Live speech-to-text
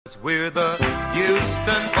We're the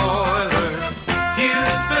Houston Oilers.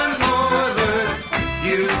 Houston Oilers.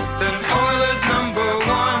 Houston Oilers #1.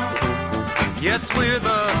 Yes, we're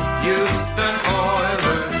the Houston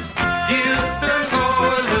Oilers. Houston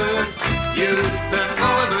Oilers. Houston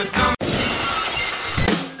Oilers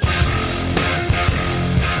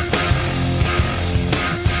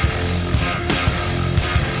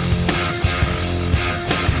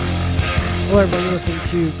Hello, everyone. You're listening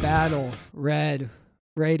to Battle Red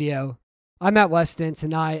Radio. I'm Matt Weston.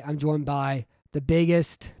 Tonight, I'm joined by the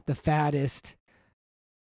biggest, the fattest,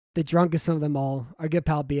 the drunkest of them all, our good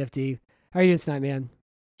pal BFD. How are you doing tonight, man?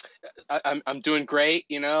 I'm doing great.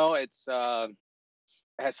 You know, it's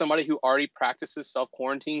as somebody who already practices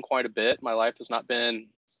self-quarantine quite a bit, my life has not been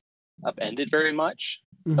upended very much.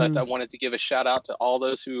 But I wanted to give a shout out to all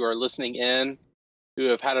those who are listening in, who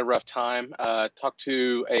have had a rough time. Talked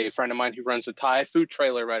to a friend of mine who runs a Thai food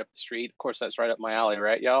trailer right up the street. Of course, that's right up my alley,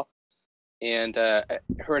 right, y'all? And I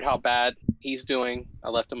heard how bad he's doing. I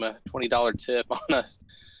left him a $20 tip on a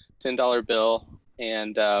 $10 bill.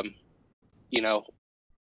 And, you know,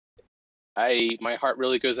 my heart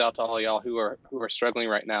really goes out to all y'all who are struggling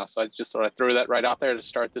right now. So I just thought I'd throw that right out there to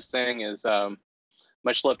start this thing. Is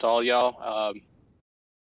much love to all y'all.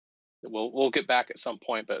 We'll get back at some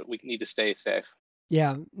point, but we need to stay safe.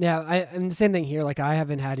 Yeah. I'm the same thing here. Like, I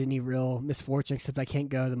haven't had any real misfortune except I can't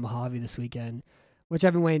go to the Mojave this weekend, which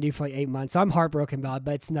I've been waiting to do for like 8 months. So I'm heartbroken about it,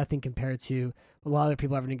 but it's nothing compared to a lot of other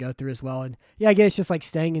people having to go through as well. And yeah, I guess it's just like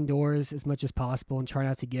staying indoors as much as possible and try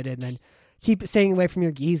not to get it, and then keep staying away from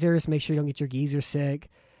your geezers. Make sure you don't get your geezer sick.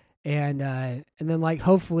 And then like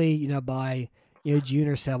hopefully, you know, by June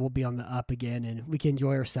or so, we'll be on the up again and we can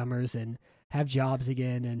enjoy our summers and have jobs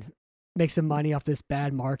again and make some money off this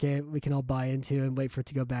bad market we can all buy into and wait for it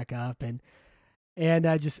to go back up. And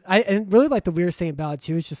really like the weirdest thing about it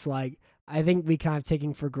too is just like, I think we kind of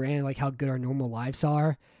taking for granted like how good our normal lives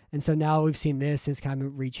are. And so now we've seen this and it's kind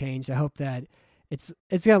of rechanged. I hope that it's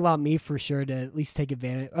going to allow me for sure to at least take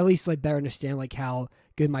advantage, or at least like better understand like how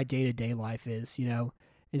good my day-to-day life is,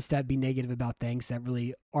 instead of be negative about things that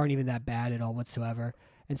really aren't even that bad at all whatsoever.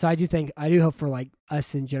 And so I do hope for like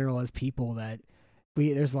us in general as people that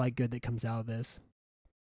there's a lot of good that comes out of this.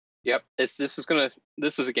 Yep. This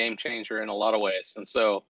is a game changer in a lot of ways. And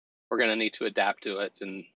so we're going to need to adapt to it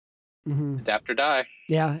and adapt or die.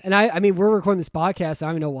 Yeah. And I mean, we're recording this podcast. I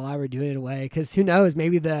don't even know why we're doing it away. Cause who knows,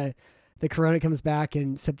 maybe the Corona comes back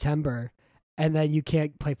in September and then you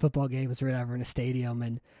can't play football games or whatever in a stadium.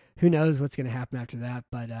 And who knows what's going to happen after that.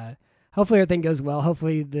 But, hopefully everything goes well.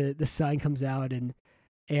 Hopefully the sun comes out and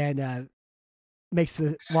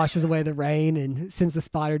washes away the rain and sends the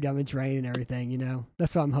spider down the drain and everything,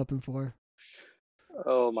 That's what I'm hoping for.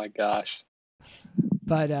 Oh my gosh.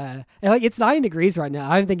 But and like it's 9 degrees right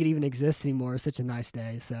now. I don't think it even exists anymore. It's such a nice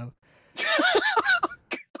day. So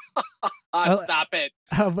stop it.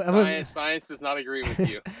 Science does not agree with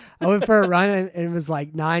you. I went for a run and it was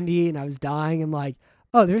like 90 and I was dying. I'm like,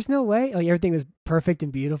 oh, there's no way. Like everything was perfect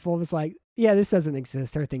and beautiful. It was like, yeah, this doesn't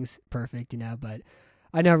exist. Everything's perfect, but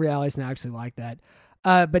I know reality's not actually like that.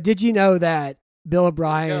 But did you know that Bill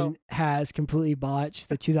O'Brien has completely botched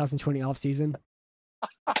the 2020 offseason?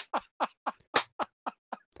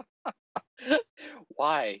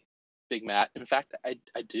 Why, Big Matt? In fact, I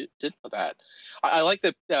did know that. I like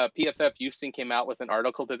that PFF Houston came out with an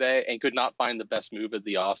article today and could not find the best move of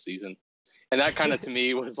the offseason. And that kind of to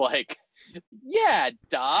me was like, yeah,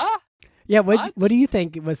 duh. Yeah, what do you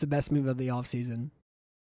think was the best move of the offseason?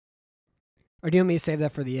 Or do you want me to save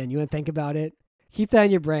that for the end? You want to think about it? Keep that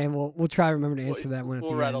in your brain. We'll try to remember to answer that one at the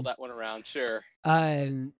end. We'll rattle that one around, sure.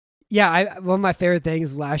 Yeah, one of my favorite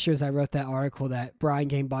things last year is I wrote that article that Brian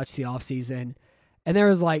Game botched the offseason. And there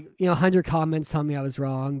was 100 comments telling me I was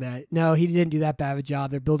wrong, that no, he didn't do that bad of a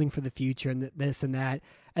job. They're building for the future and this and that.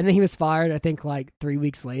 And then he was fired, I think, 3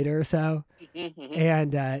 weeks later or so.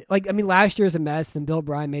 And last year was a mess. Then Bill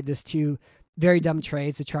O'Brien made those 2 very dumb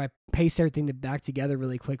trades to try to pace everything back together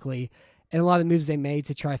really quickly. And a lot of the moves they made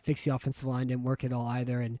to try to fix the offensive line didn't work at all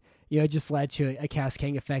either. And, it just led to a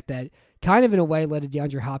cascading effect that kind of in a way led to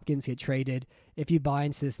DeAndre Hopkins get traded. If you buy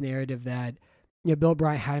into this narrative that, Bill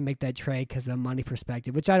O'Brien had to make that trade because of a money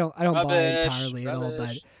perspective, which I don't buy entirely at all.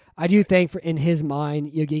 But I do think in his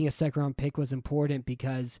mind, getting a second round pick was important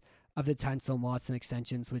because of the Tunsil and Watson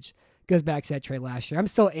extensions, which goes back to that trade last year. I'm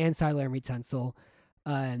still anti-Laremy Tunsil,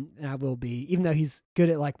 and I will be, even though he's good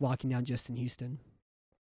at locking down Justin Houston.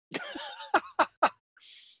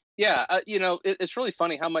 Yeah, it's really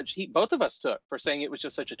funny how much both of us took for saying it was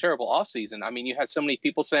just such a terrible offseason. I mean, you had so many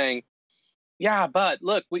people saying, yeah, but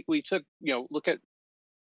look, we took, look at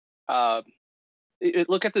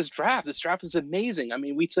look at this draft. This draft is amazing. I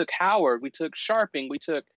mean, we took Howard, we took Sharping, we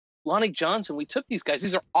took Lonnie Johnson. We took these guys.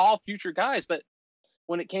 These are all future guys. But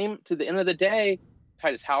when it came to the end of the day,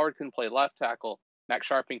 Titus Howard couldn't play left tackle, Max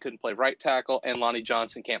Sharping couldn't play right tackle, and Lonnie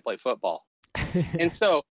Johnson can't play football. And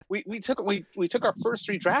so we took our first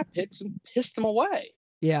 3 draft picks and pissed them away.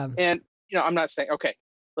 Yeah. And I'm not saying, okay,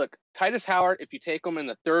 look, Titus Howard, if you take him in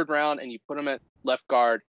the 3rd round and you put him at left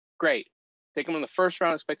guard, great. Take him in the 1st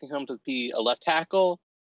round, expecting him to be a left tackle,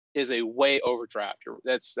 is a way overdraft.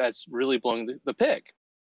 That's really blowing the pick.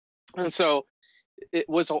 And so it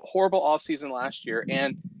was a horrible offseason last year.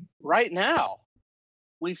 And right now,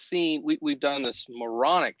 we've done this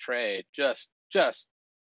moronic trade.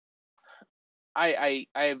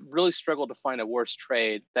 I've really struggled to find a worse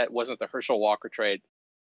trade that wasn't the Herschel Walker trade.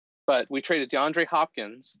 But we traded DeAndre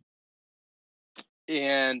Hopkins,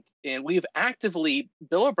 and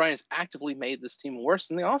Bill O'Brien's actively made this team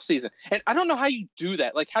worse in the offseason. And I don't know how you do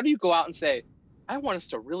that. Like, how do you go out and say, I want us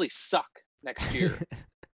to really suck next year?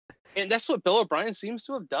 And that's what Bill O'Brien seems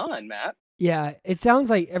to have done, Matt. Yeah, it seems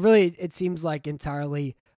like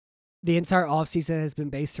entirely the entire offseason has been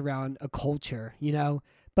based around a culture,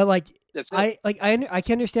 But I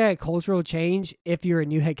can understand a cultural change if you're a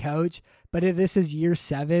new head coach, but if this is year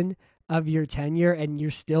 7 of your tenure and you're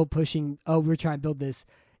still pushing, we're trying to build this,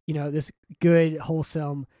 this good,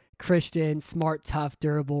 wholesome, Christian, smart, tough,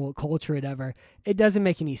 durable culture, whatever, it doesn't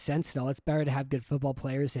make any sense at all. It's better to have good football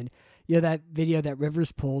players. And that video that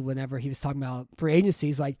Rivers pulled whenever he was talking about free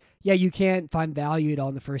agencies, like, yeah, you can't find value at all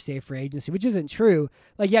on the first day of free agency, which isn't true.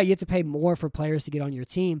 Like, yeah, you have to pay more for players to get on your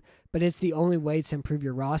team, but it's the only way to improve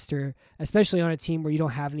your roster, especially on a team where you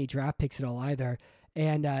don't have any draft picks at all either.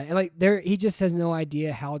 And he just has no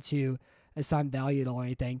idea how to assign value at all or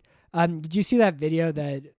anything. Did you see that video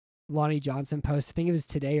that Lonnie Johnson posted? I think it was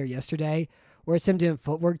today or yesterday, where it's him doing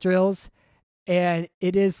footwork drills, and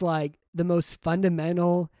it is like the most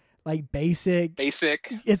fundamental, like basic.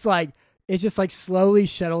 It's just like slowly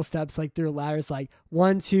shuttle steps like through ladders, like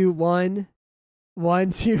 1, 2, 1,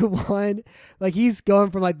 1, 2, 1. Like he's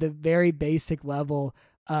going from like the very basic level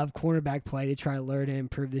of cornerback play to try to learn and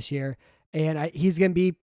improve this year. And he's going to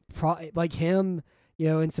be like him,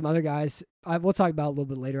 and some other guys we'll talk about a little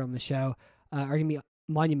bit later on the show are going to be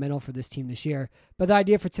monumental for this team this year. But the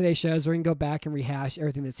idea for today's show is we're going to go back and rehash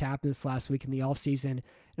everything that's happened this last week in the offseason and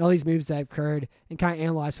all these moves that have occurred and kind of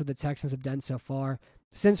analyze what the Texans have done so far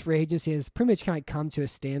since free agency has pretty much kind of come to a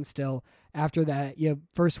standstill after that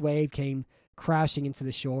first wave came crashing into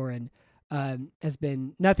the shore and has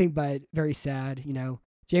been nothing but very sad.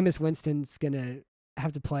 Jameis Winston's going to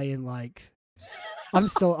have to play in I'm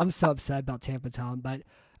so upset about Tampa, Tom. But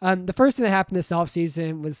the first thing that happened this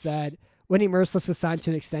offseason was that Whitney Mercilus was signed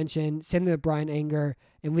to an extension, same thing with Bryan Anger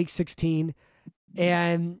in week 16.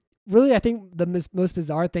 And really, I think the most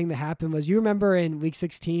bizarre thing that happened was, you remember in week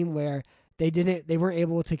 16 where they weren't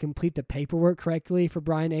able to complete the paperwork correctly for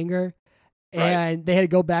Bryan Anger, and they had to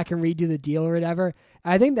go back and redo the deal or whatever.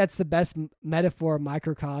 I think that's the best metaphor,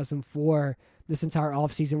 microcosm for this entire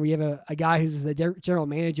offseason, where you have a guy who's the general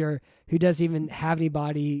manager who doesn't even have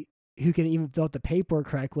anybody who can even fill out the paperwork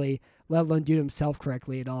correctly, let alone do it himself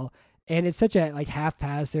correctly at all. And it's such a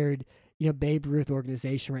haphazard, Babe Ruth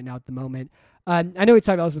organization right now at the moment. I know we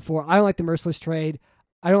talked about this before. I don't like the Mercilus trade.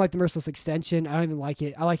 I don't like the Mercilus extension. I don't even like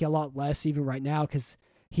it. I like it a lot less even right now because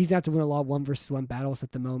he's going to have to win a lot of 1-versus-1 battles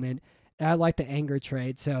at the moment. And I like the Anger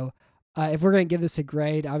trade. So if we're going to give this a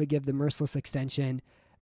grade, I would give the Mercilus extension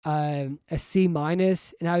a C-, and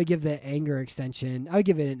I would give the Anger extension, I would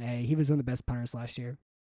give it an A. He was one of the best punters last year.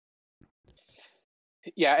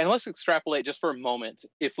 Yeah, and let's extrapolate just for a moment.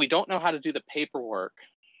 If we don't know how to do the paperwork,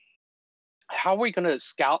 how are we going to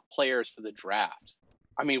scout players for the draft?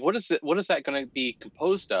 I mean, what is that going to be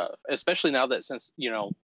composed of? Especially now that since, a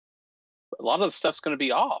lot of the stuff's going to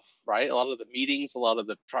be off, right? A lot of the meetings, a lot of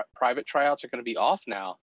the private tryouts are going to be off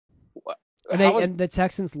now. And the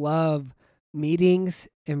Texans love meetings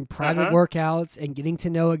and private workouts and getting to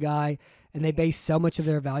know a guy, and they base so much of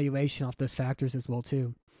their evaluation off those factors as well,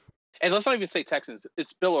 too. And let's not even say Texans.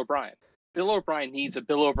 It's Bill O'Brien. Bill O'Brien needs a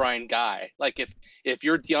Bill O'Brien guy. Like if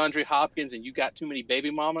you're DeAndre Hopkins and you got too many baby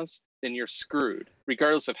mamas, then you're screwed,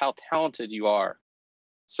 regardless of how talented you are.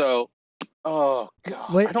 So, oh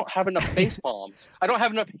God, I don't have enough face palms. I don't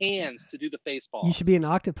have enough hands to do the face palms. You should be an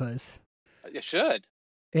octopus. You should.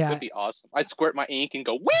 Yeah, it'd be awesome. I'd squirt my ink and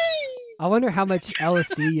go whee. I wonder how much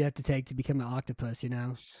LSD you have to take to become an octopus.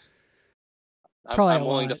 I'm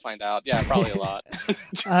willing to find out. Yeah, probably a lot.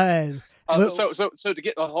 So to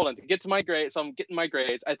get to get to my grades, so I'm getting my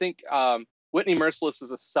grades. I think Whitney Mercilus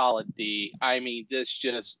is a solid D. I mean,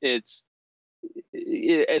 it's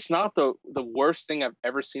it's not the worst thing I've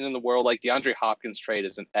ever seen in the world. Like DeAndre Hopkins trade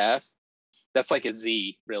is an F. That's like a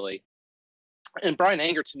Z, really. And Brian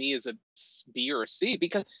Anger to me is a B or a C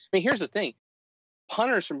because, I mean, here's the thing.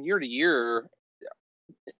 Punters from year to year,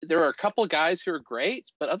 there are a couple of guys who are great,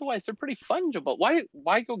 but otherwise they're pretty fungible.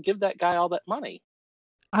 Why go give that guy all that money?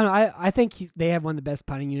 I don't know. I think they had one of the best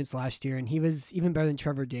punting units last year, and he was even better than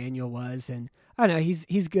Trevor Daniel was. And I don't know,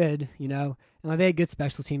 he's good, you know. And they had good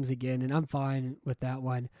special teams again, and I'm fine with that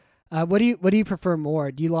one. What do you prefer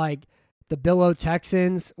more? Do you like the Bill O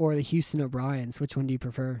Texans or the Houston O'Briens? Which one do you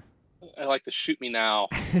prefer? I like the shoot me now.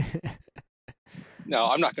 No,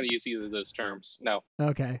 I'm not going to use either of those terms. No.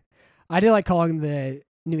 Okay. I did like calling them the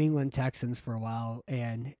New England Texans for a while,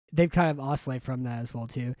 and they've kind of oscillated from that as well,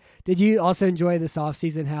 too. Did you also enjoy this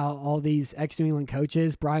offseason how all these ex-New England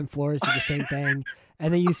coaches, Brian Flores, do the same thing,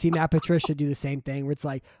 and then you see Matt Patricia do the same thing, where it's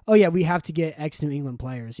like, oh, yeah, we have to get ex-New England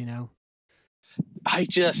players, you know? I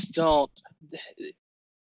just don't.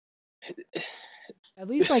 At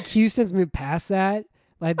least, like, Houston's moved past that.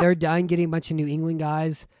 Like, they're done getting a bunch of New England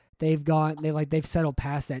guys. They've settled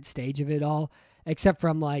past that stage of it all. Except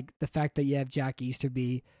from like the fact that you have Jack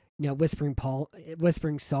Easterby, you know,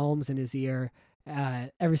 whispering psalms in his ear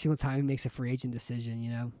every single time he makes a free agent decision. You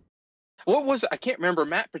know, what was it? I can't remember.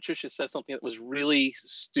 Matt Patricia said something that was really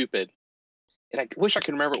stupid, and I wish I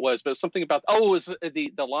could remember what it was. But it was something about it was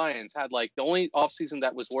the Lions had like the only offseason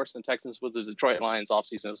that was worse than Texans was the Detroit Lions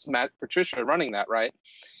offseason. It was Matt Patricia running that, right?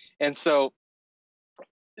 And so,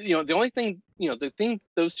 you know, the only thing, you know, the thing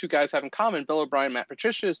those two guys have in common, Bill O'Brien, Matt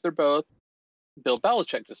Patricia, is they're both Bill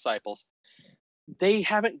Belichick disciples. They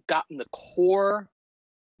haven't gotten the core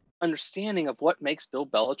understanding of what makes Bill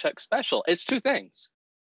Belichick special. It's two things.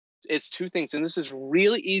 And this is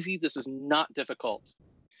really easy. This is not difficult.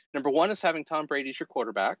 Number one is having Tom Brady as your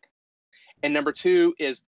quarterback. And number two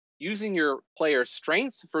is using your player's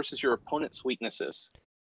strengths versus your opponent's weaknesses.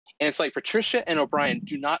 And it's like Patricia and O'Brien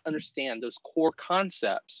do not understand those core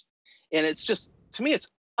concepts. And it's just, to me, it's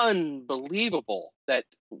unbelievable that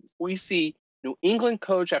we see New England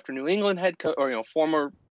coach after New England head coach, or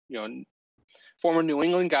former New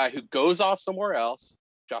England guy who goes off somewhere else,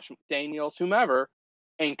 Josh McDaniels, whomever,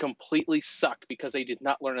 and completely suck because they did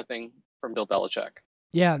not learn a thing from Bill Belichick.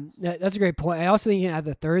 Yeah, that's a great point. I also think you can add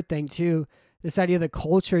the third thing too. This idea that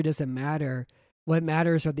culture doesn't matter. What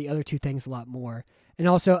matters are the other two things a lot more, and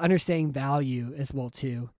also understanding value as well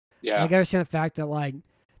too. Yeah, like, I understand the fact that like,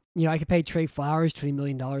 you know, I could pay Trey Flowers $20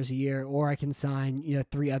 million a year, or I can sign, you know,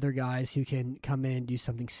 3 other guys who can come in and do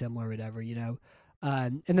something similar or whatever, you know.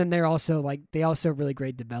 And then they also have really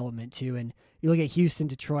great development too. And you look at Houston,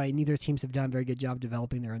 Detroit, neither teams have done a very good job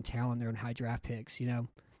developing their own talent, their own high draft picks, you know.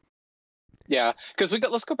 Yeah, because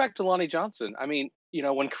let's go back to Lonnie Johnson. I mean, you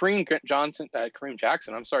know, when Kareem Jackson,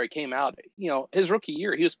 came out, you know, his rookie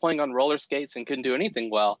year, he was playing on roller skates and couldn't do anything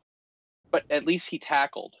well. But at least he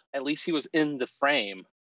tackled. At least he was in the frame.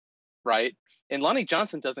 Right. And Lonnie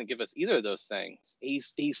Johnson doesn't give us either of those things.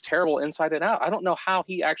 He's terrible inside and out. I don't know how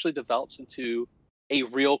he actually develops into a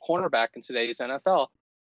real cornerback in today's NFL.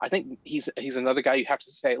 I think he's another guy you have to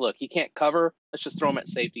say, look, he can't cover. Let's just throw him at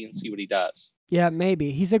safety and see what he does. Yeah, maybe.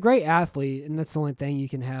 He's a great athlete, and that's the only thing you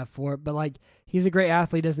can have for it. But like, he's a great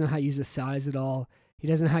athlete, doesn't know how to use his size at all. He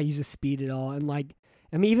doesn't know how to use his speed at all. And like,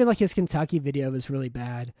 I mean, even like his Kentucky video was really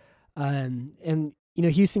bad. And you know,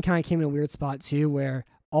 Houston kind of came in a weird spot too, where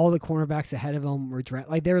all the cornerbacks ahead of him were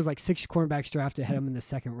like there was like 6 cornerbacks drafted ahead of him in the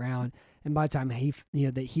second round, and by the time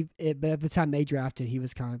but at the time they drafted, he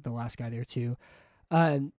was kind of the last guy there too.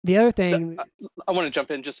 The other thing, I want to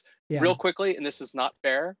jump in just real quickly, and this is not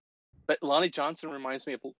fair, but Lonnie Johnson reminds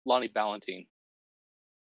me of Lonnie Ballentine.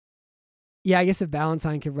 Yeah, I guess if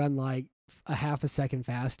Ballentine could run like a half a second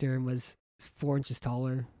faster and was 4 inches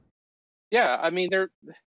taller. Yeah, I mean they're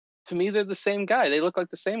the same guy. They look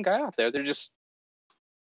like the same guy out there. They're just.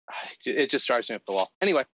 It just drives me up the wall.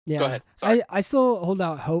 Anyway, go ahead. Sorry. I still hold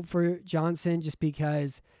out hope for Johnson just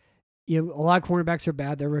because, you know, a lot of cornerbacks are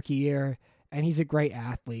bad their rookie year, and he's a great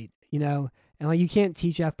athlete, you know, and like you can't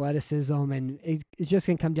teach athleticism, and it's just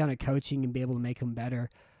gonna come down to coaching and be able to make him better,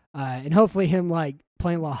 and hopefully him like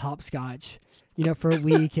playing a lot of hopscotch, you know, for a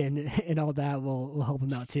week and all that will help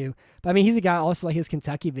him out too. But I mean, he's a guy also like his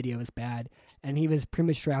Kentucky video is bad, and he was pretty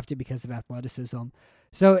much drafted because of athleticism.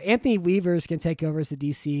 So Anthony Weaver is going to take over as the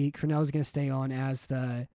DC. Cornell is going to stay on as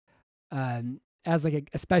the as like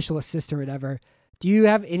a special assistant or whatever. Do you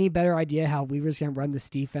have any better idea how Weaver's going to run this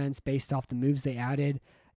defense based off the moves they added?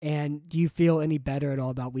 And do you feel any better at all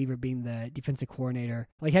about Weaver being the defensive coordinator?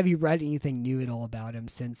 Like, have you read anything new at all about him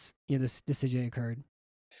since, you know, this decision occurred?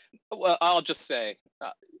 Well, I'll just say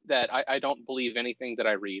that I don't believe anything that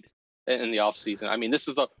I read. in the off season. I mean,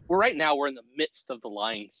 we're in the midst of the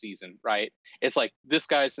lying season, right? It's like this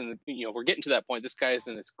guy's we're getting to that point. This guy's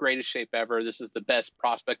in its greatest shape ever. This is the best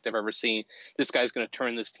prospect I've ever seen. This guy's going to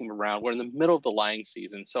turn this team around. We're in the middle of the lying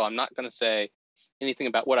season. So I'm not going to say anything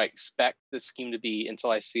about what I expect this scheme to be until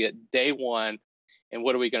I see it day one. And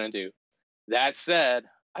what are we going to do? That said,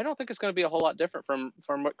 I don't think it's going to be a whole lot different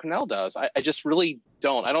from what Crennel does. I just really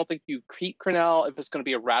don't. I don't think you keep Crennel if it's going to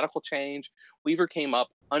be a radical change. Weaver came up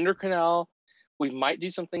under Crennel. We might do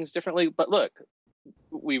some things differently. But look,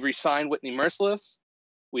 we re-signed Whitney Merciless.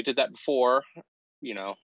 We did that before,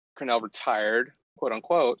 Crennel retired, quote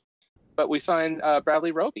unquote. But we signed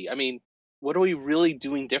Bradley Roby. I mean, what are we really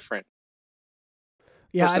doing different?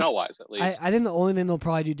 Yeah, personnel-wise, at least. I think the only thing they'll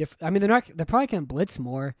probably do different. I mean, they're probably going to blitz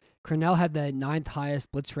more. Crennel had the 9th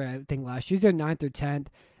highest blitz rate, I think, last year. They're 9th or 10th,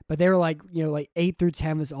 but they were like 8 through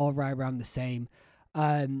 10 was all right around the same.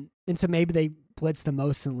 And so maybe they blitz the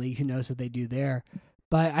most in the league. Who knows what they do there?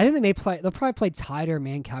 But I think they'll probably play tighter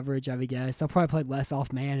man coverage, I would guess. They'll probably play less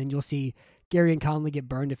off man, and you'll see Gary and Conley get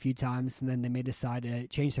burned a few times, and then they may decide to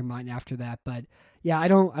change their mind after that. But yeah, I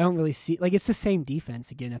don't really see, it's the same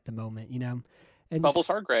defense again at the moment, And Bubbles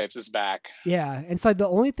Hargraves is back. Yeah, and so the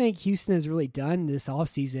only thing Houston has really done this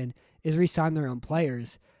offseason is re-sign their own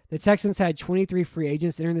players. The Texans had 23 free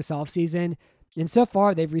agents entering this offseason, and so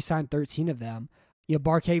far they've re-signed 13 of them.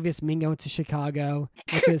 Barkevius Mingo went to Chicago,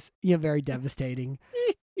 which is very devastating.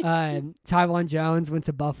 Tywan Jones went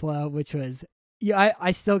to Buffalo, which was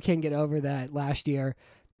I still can't get over that last year.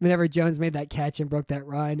 Whenever Jones made that catch and broke that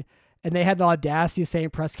run, and they had the audacity to say in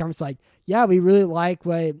press conference, yeah, we really like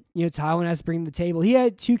what Tywan has to bring to the table. He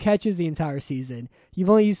had 2 catches the entire season. You've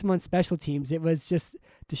only used him on special teams. It was just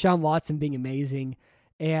Deshaun Watson being amazing.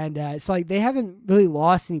 And it's they haven't really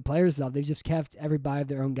lost any players, though. They've just kept everybody of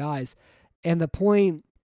their own guys. And the point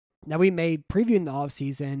that we made previewing the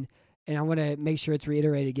offseason, and I want to make sure it's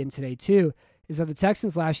reiterated again today too, is that the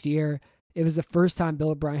Texans last year, it was the first time Bill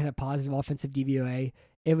O'Brien had a positive offensive DVOA.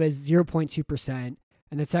 It was 0.2%.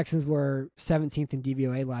 And the Texans were 17th in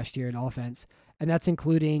DVOA last year in offense. And that's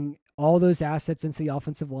including all those assets into the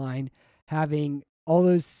offensive line, having all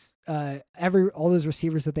those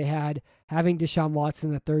receivers that they had, having Deshaun Watson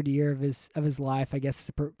in the 3rd year of his life, I guess, as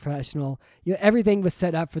a professional. Everything was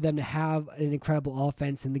set up for them to have an incredible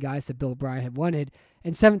offense and the guys that Bill O'Brien had wanted.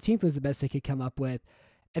 And 17th was the best they could come up with.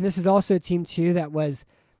 And this is also a team too that was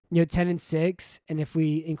 10-6, and if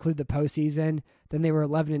we include the postseason, then they were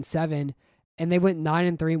 11-7. And they went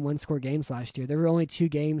 9-3 in 1-score games last year. There were only 2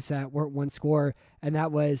 games that weren't 1 score, and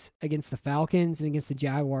that was against the Falcons and against the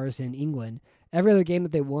Jaguars in England. Every other game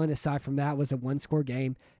that they won, aside from that, was a 1-score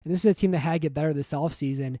game. And this is a team that had to get better this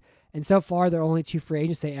offseason. And so far, their only 2 free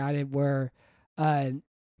agents they added were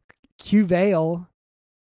Q Vale,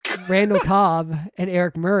 Randall Cobb, and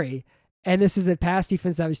Eric Murray. And this is a pass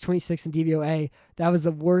defense that was 26th in DVOA. That was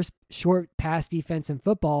the worst short pass defense in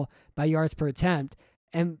football by yards per attempt.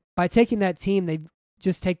 And by taking that team, they've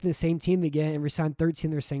just taken the same team again and re-signed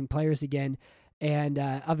 13 of their same players again. And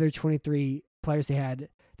of their 23 players they had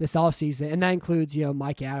this offseason, and that includes,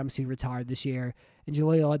 Mike Adams, who retired this year, and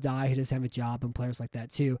Jaleel Adai, who doesn't have a job, and players like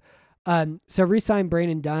that too. So re-signed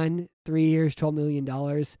Brandon Dunn, 3 years, $12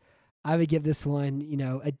 million. I would give this one,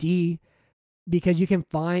 a D, because you can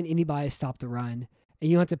find anybody to stop the run, and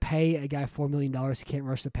you don't have to pay a guy $4 million who can't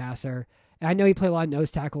rush the passer. And I know he played a lot of nose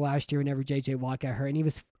tackle last year whenever J.J. Watt got hurt, and he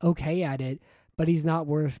was okay at it, but he's not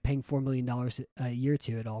worth paying $4 million a year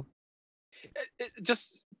to at all.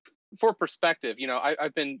 Just for perspective,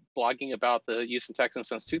 I've been blogging about the Houston Texans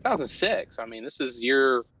since 2006. I mean, this is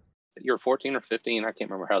year 14 or 15. I can't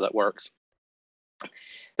remember how that works.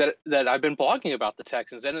 That I've been blogging about the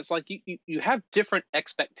Texans, and it's like you have different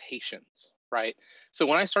expectations, right? So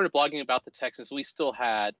when I started blogging about the Texans, we still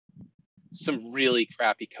had some really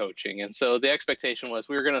crappy coaching, and so the expectation was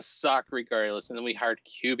we were going to suck regardless. And then we hired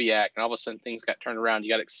Kubiak, and all of a sudden things got turned around.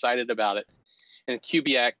 You got excited about it, and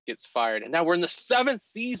Kubiak gets fired, and now we're in the 7th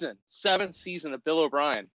season of Bill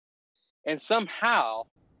O'Brien, and somehow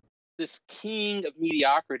this king of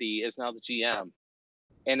mediocrity is now the GM,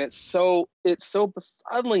 and it's so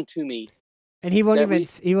befuddling to me. And he won't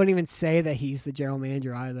even say that he's the general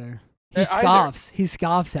manager either. He scoffs. He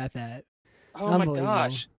scoffs at that. Oh my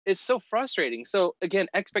gosh. It's so frustrating. So again,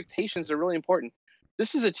 expectations are really important.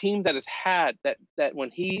 This is a team that has had that when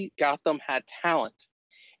he got them had talent.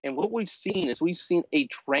 And what we've seen is a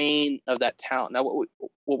drain of that talent. Now,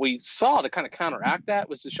 what we saw to kind of counteract that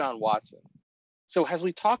was Deshaun Watson. So as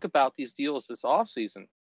we talk about these deals this offseason,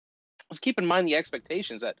 let's keep in mind the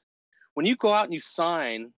expectations that when you go out and you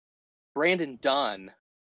sign Brandon Dunn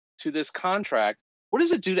to this contract, what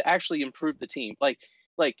does it do to actually improve the team? Like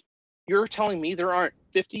you're telling me there aren't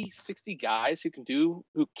 50, 60 guys who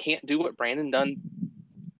can't do what Brandon Dunn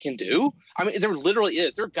can do? I mean, there literally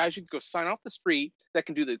is. There are guys you can go sign off the street that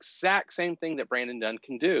can do the exact same thing that Brandon Dunn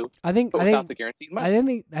can do, but without the guaranteed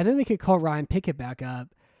money. I think they could call Ryan Pickett back up,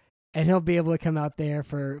 and he'll be able to come out there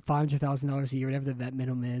for $500,000 a year, whatever the vet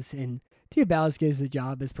minimum is, and do about as good as the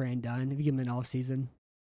job as Brandon Dunn if you give him an off season.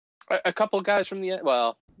 A couple of guys from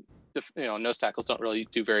nose tackles don't really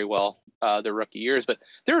do very well their rookie years, but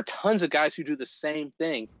there are tons of guys who do the same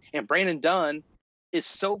thing. And Brandon Dunn is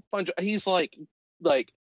so fun. He's like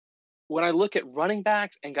when I look at running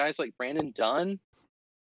backs and guys like Brandon Dunn,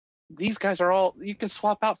 these guys are all, you can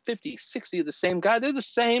swap out 50, 60 of the same guy. They're the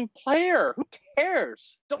same player. Who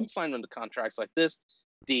cares? Don't sign them to contracts like this.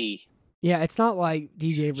 Yeah, it's not like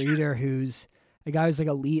DJ Reader, who's a guy who's like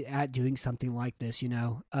elite at doing something like this,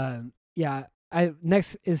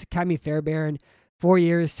 Next is Kami Fairbairn, 4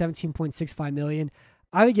 years, $17.65 million.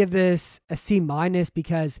 I would give this a C-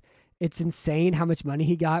 because it's insane how much money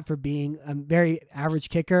he got for being a very average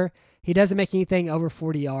kicker. He doesn't make anything over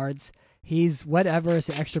 40 yards. He's whatever as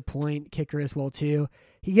an extra point kicker as well too.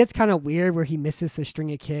 He gets kind of weird where he misses a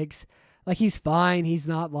string of kicks. Like, he's fine. He's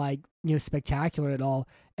not spectacular at all.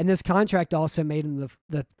 And this contract also made him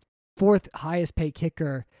the fourth highest paid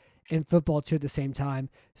kicker in football too at the same time.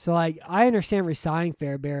 So I understand resigning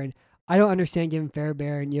Fairbairn. I don't understand giving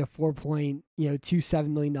Fairbairn $4.27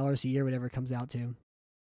 million a year, whatever it comes out to.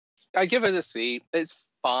 I give it a C.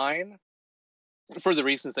 It's fine for the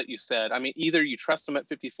reasons that you said. I mean, either you trust him at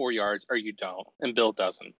 54 yards or you don't, and Bill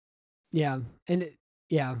doesn't. Yeah,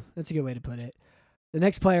 that's a good way to put it. The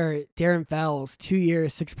next player, Darren Fells, 2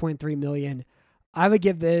 years, $6.3 million. I would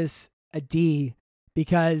give this a D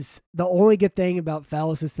because the only good thing about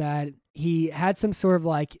Fells is that he had some sort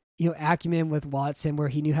of acumen with Watson where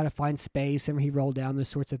he knew how to find space and where he rolled down, those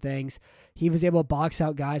sorts of things. He was able to box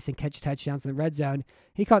out guys and catch touchdowns in the red zone.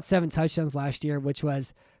 He caught 7 touchdowns last year, which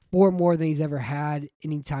was 4 more than he's ever had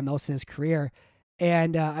any time else in his career.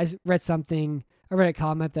 And I read a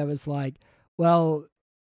comment that was like, well,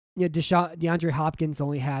 DeAndre Hopkins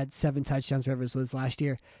only had 7 touchdowns, whatever it was last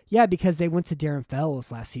year. Yeah, because they went to Darren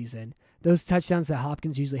Fells last season. Those touchdowns that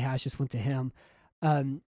Hopkins usually has just went to him.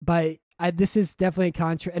 But this is definitely a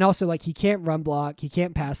contract. And also, he can't run block. He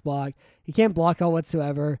can't pass block. He can't block all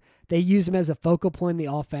whatsoever. They use him as a focal point in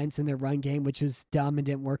the offense in their run game, which was dumb and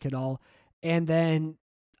didn't work at all. And then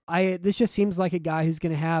this just seems like a guy who's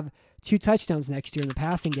going to have 2 touchdowns next year in the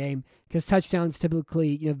passing game, because touchdowns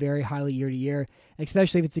typically vary highly year to year,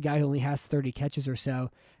 especially if it's a guy who only has 30 catches or so.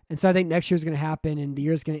 And so I think next year's going to happen and the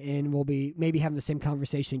year's going to end. We'll be maybe having the same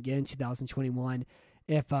conversation again in 2021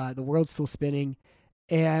 if the world's still spinning.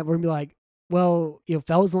 And we're going to be like, well,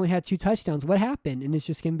 Fells only had 2 touchdowns. What happened? And it's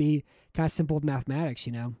just going to be kind of simple mathematics,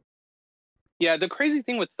 Yeah, the crazy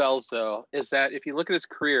thing with Fells, though, is that if you look at his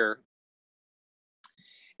career,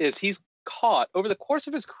 is he's caught over the course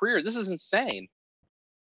of his career. This is insane.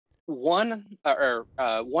 1 out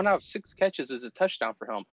of 6 catches is a touchdown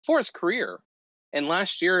for him for his career. And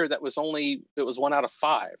last year, it was 1 out of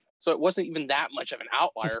 5. So it wasn't even that much of an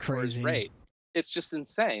outlier for his rate. It's just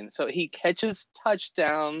insane. So he catches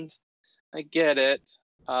touchdowns. I get it.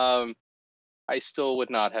 I still would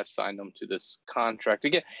not have signed him to this contract.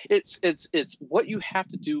 Again, it's what you have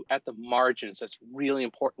to do at the margins that's really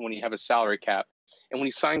important when you have a salary cap. And when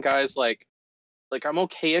you sign guys like I'm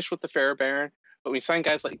okay-ish with the Fairbairn, but when you sign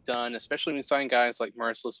guys like Dunn, especially when you sign guys like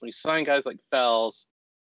Merciless, when you sign guys like Fells,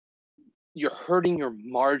 you're hurting your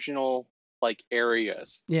marginal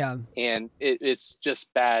areas. Yeah. And it's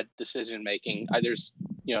just bad decision making.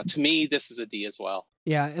 To me, this is a D as well.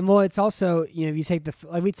 Yeah, and well, it's also, if you take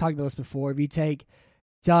we talked about this before, if you take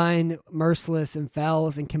Dunn, Merciless, and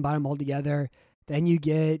Fells and combine them all together, then you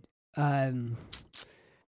get I'm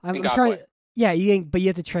trying. Yeah, but you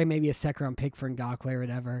have to trade maybe a second-round pick for Ngakoue or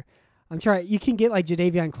whatever. You can get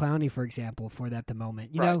Jadeveon Clowney, for example, for that at the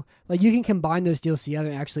moment. You know, you can combine those deals together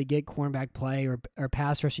and actually get cornerback play or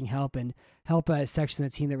pass rushing help and help a section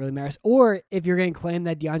of the team that really matters. Or if you're going to claim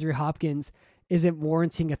that DeAndre Hopkins isn't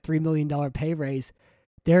warranting a $3 million pay raise,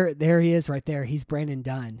 there he is right there. He's Brandon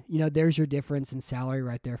Dunn. There's your difference in salary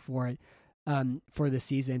right there for it, for the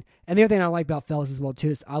season. And the other thing I like about Fells as well too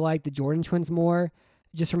is I like the Jordan twins more,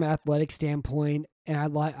 just from an athletic standpoint. And I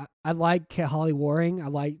like Holly Waring. I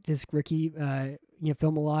like his rookie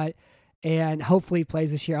film a lot. And hopefully he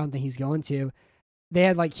plays this year. I don't think he's going to. They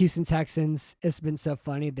had Houston Texans. It's been so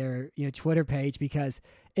funny, their Twitter page, because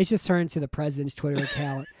it's just turned to the president's Twitter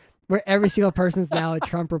account where every single person's now a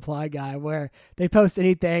Trump reply guy, where they post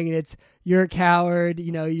anything and it's, you're a coward,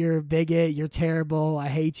 you're a bigot, you're terrible, I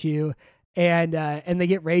hate you. And they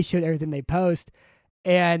get ratioed everything they post.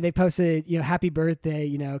 and they posted, happy birthday,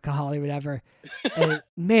 Kahali, whatever. And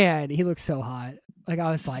man, he looked so hot. Like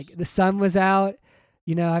I was like, the sun was out.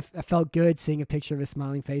 I felt good seeing a picture of his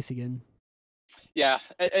smiling face again. Yeah,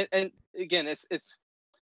 and again, it's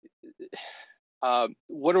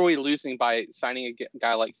what are we losing by signing a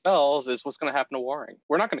guy like Fells is what's going to happen to Waring.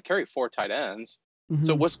 We're not going to carry 4 tight ends. Mm-hmm.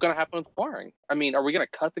 So what's going to happen with Waring? I mean, are we going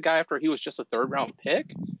to cut the guy after he was just a 3rd-round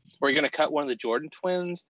pick? Or are we going to cut one of the Jordan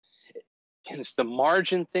twins? And it's the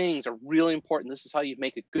margin things are really important. This is how you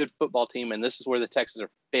make a good football team, and this is where the Texans are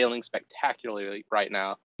failing spectacularly right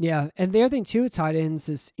now. Yeah, and the other thing too with tight ends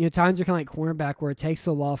is, tight ends are kind of like cornerback where it takes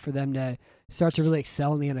a while for them to start to really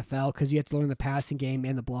excel in the NFL because you have to learn the passing game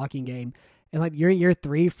and the blocking game. And like you're in year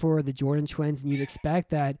 3 for the Jordan twins, and you'd expect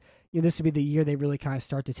that this would be the year they really kind of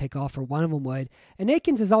start to take off, or one of them would. And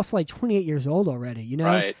Akins is also like 28 years old already.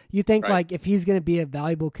 Right. You think like if he's going to be a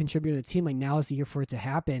valuable contributor to the team, like now is the year for it to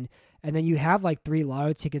happen. And then you have like 3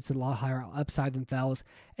 lotto tickets with a lot higher upside than Fells.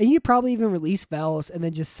 And you probably even release Fells and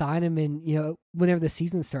then just sign him in, whenever the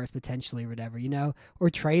season starts potentially or whatever, or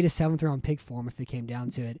trade a 7th-round pick for him if it came down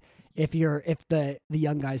to it. If the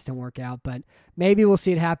young guys don't work out. But maybe we'll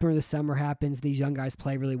see it happen when the summer happens. These young guys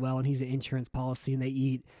play really well and he's an insurance policy and they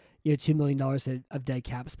eat, $2 million of dead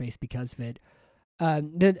cap space because of it.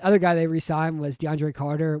 The other guy they re-signed was DeAndre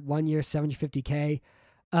Carter, 1 year, $750K.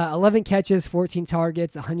 11 catches, 14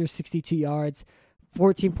 targets, 162 yards,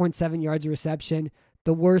 14.7 yards of reception.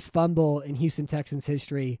 The worst fumble in Houston Texans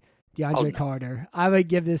history, DeAndre Carter. I would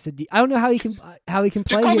give this a D. I don't know how he can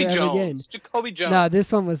play Jacoby here Jones. again. Jacoby Jones. No, this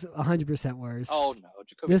one was 100% worse. Oh no,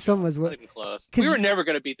 Jacoby this Jones one was not even close. We were never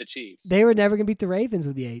going to beat the Chiefs. They were never going to beat the Ravens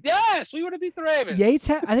with Yates. Yes, we would have beat the Ravens. Yates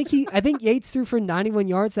had, I think Yates threw for 91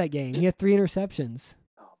 yards that game. He had 3 interceptions.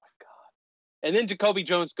 And then Jacoby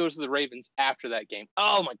Jones goes to the Ravens after that game.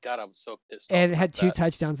 Oh, my God, I was so pissed off. And had 2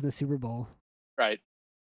 touchdowns in the Super Bowl. Right.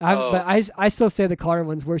 But I still say the Carter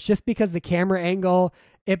one's worse just because the camera angle,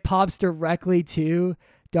 it pops directly to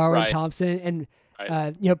Darwin Thompson. And,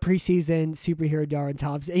 preseason superhero Darwin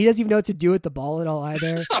Thompson. He doesn't even know what to do with the ball at all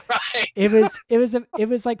either. Right. It was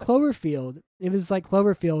like Cloverfield. It was like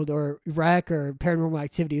Cloverfield or Wreck or Paranormal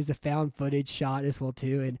Activity. It was a found footage shot as well,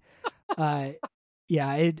 too. And,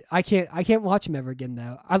 yeah, I can't watch him ever again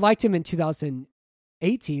though. I liked him in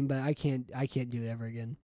 2018, but I can't do it ever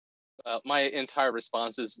again. My entire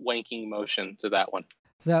response is wanking motion to that one.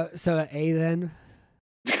 So A then.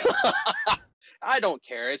 I don't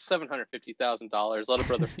care. It's $750,000. Let a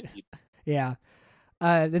brother feed. Yeah.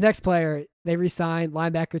 The next player they re-signed,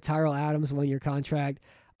 linebacker Tyrell Adams, 1-year contract.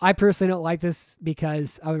 I personally don't like this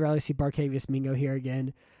because I would rather see Barkevious Mingo here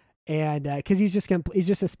again, and because he's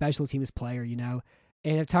just a special teams player, And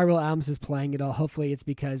if Tyrell Adams is playing at all, hopefully it's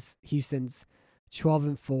because Houston's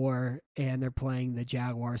 12-4 and they're playing the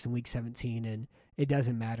Jaguars in Week 17, and it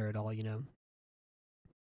doesn't matter at all, Yeah,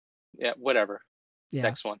 whatever. Yeah.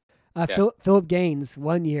 Next one. Philip Gaines,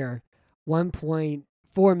 1 year,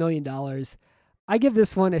 $1.4 million. I give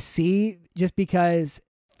this one a C just because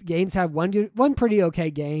Gaines had one pretty okay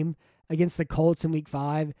game against the Colts in Week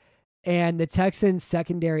 5, and the Texans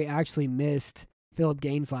secondary actually missed Philip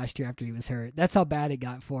Gaines last year after he was hurt. That's how bad it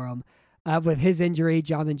got for him. With his injury,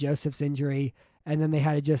 Jonathan Joseph's injury, and then they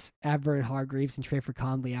had to just add Vernon Hargreaves and trade for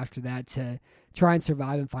Conley after that to try and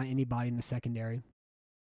survive and find anybody in the secondary.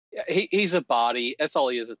 Yeah, he's a body. That's all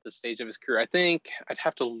he is at this stage of his career. I think I'd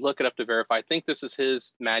have to look it up to verify. I think this is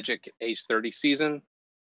his magic age 30 season.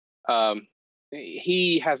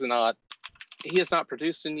 He has not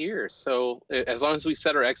produced in years. So as long as we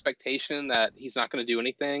set our expectation that he's not going to do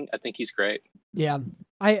anything, I think he's great. Yeah.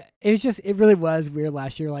 It really was weird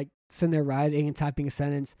last year, like sitting there writing and typing a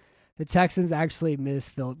sentence. The Texans actually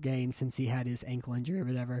missed Philip Gaines since he had his ankle injury or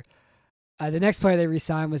whatever. The next player they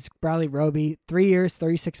re-signed was Bradley Roby, 3 years,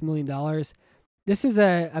 $36 million. This is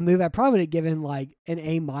a move I probably would have given like an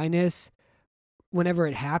A- whenever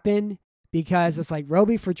it happened, because it's like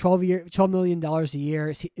Roby for $12 million a year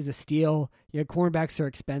is a steal. Cornerbacks are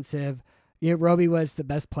expensive. Roby was the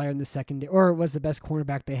best player in the secondary, or was the best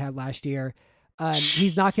cornerback they had last year.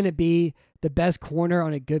 He's not going to be the best corner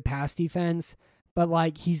on a good pass defense, but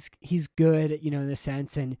like he's good, in a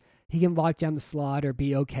sense, and he can lock down the slot or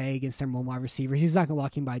be okay against their one wide receivers. He's not going to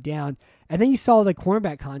lock anybody down. And then you saw the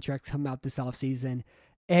cornerback contracts come out this offseason,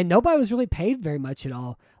 and nobody was really paid very much at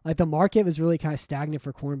all. Like the market was really kind of stagnant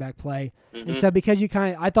for cornerback play. Mm-hmm. And so because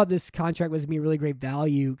I thought this contract was going to be a really great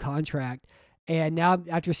value contract. And now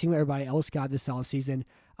after seeing what everybody else got this offseason,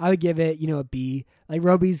 I would give it, a B. Like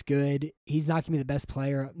Roby's good. He's not going to be the best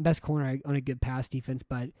corner on a good pass defense,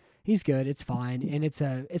 but he's good. It's fine. And it's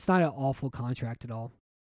not an awful contract at all.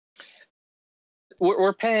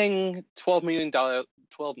 we're paying $12 million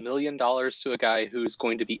to a guy who's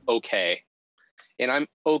going to be okay, and I'm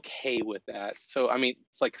okay with that. So I mean,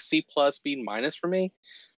 it's like C plus, B minus for me.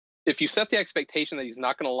 If you set the expectation that he's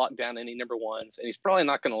not going to lock down any number ones, and he's probably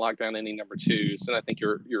not going to lock down any number twos, then I think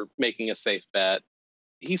you're making a safe bet.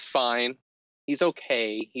 He's fine. He's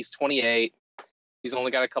okay. He's 28. He's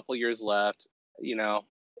only got a couple years left. You know,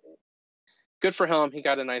 good for him. He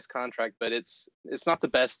got a nice contract, but it's not the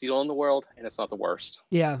best deal in the world, and it's not the worst.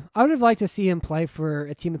 Yeah, I would have liked to see him play for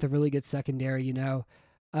a team with a really good secondary, you know,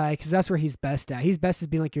 because that's where he's best at. He's best as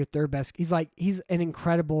being like your third best. He's an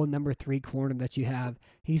incredible number 3 corner that you have.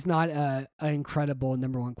 He's not an incredible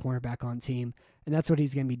number 1 cornerback on team, and that's what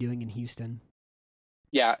he's going to be doing in Houston.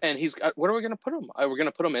 Yeah, and what are we going to put him? Are we going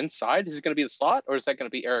to put him inside? Is he going to be the slot, or is that going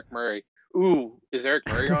to be Eric Murray? Ooh, is Eric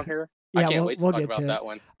Murray on here? Yeah, I can't wait to talk about that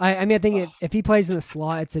one. I mean, I think if he plays in the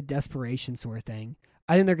slot, it's a desperation sort of thing.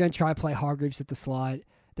 I think they're going to try to play Hargreaves at the slot.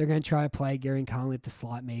 They're going to try to play Gary Conley at the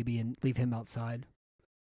slot maybe and leave him outside.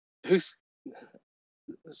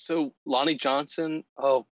 So Lonnie Johnson?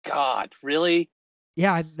 Oh, God, really?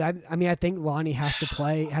 Yeah, I mean, I think Lonnie has to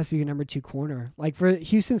be your number 2 corner. Like, for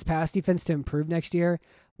Houston's pass defense to improve next year,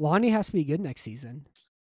 Lonnie has to be good next season.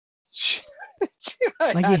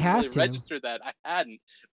 Like, he has really to register that. I hadn't.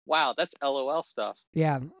 Wow, that's LOL stuff.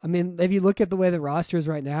 Yeah, I mean, if you look at the way the roster is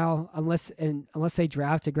right now, unless they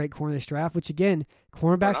draft a great corner this draft, which again,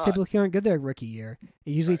 cornerbacks typically aren't good their rookie year.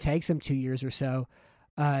 It usually takes them 2 years or so.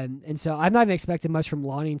 And so I'm not even expecting much from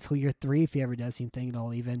Lonnie until year 3 if he ever does anything at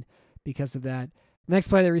all, even because of that. The next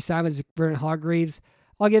player they re-signed was Vernon Hargreaves.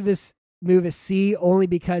 I'll give this move a C only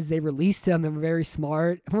because they released him and were very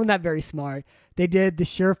smart. Well, not very smart. They did the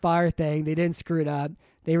surefire thing. They didn't screw it up.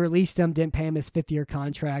 They released him, didn't pay him his 5th-year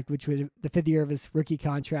contract, the 5th year of his rookie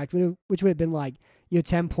contract, which would have been like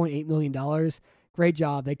 $10.8 million. Great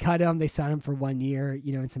job. They cut him. They signed him for 1 year,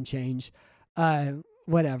 and some change.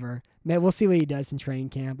 Whatever. Man, we'll see what he does in training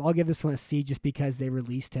camp. I'll give this one a C just because they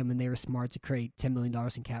released him and they were smart to create $10 million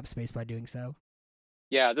in cap space by doing so.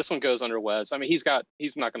 Yeah, this one goes under Webb's. I mean, he's not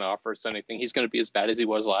going to offer us anything. He's going to be as bad as he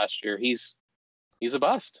was last year. He's a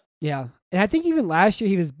bust. And I think even last year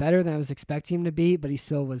he was better than I was expecting him to be, but he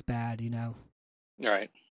still was bad, All right.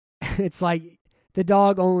 It's like the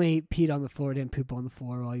dog only peed on the floor, didn't poop on the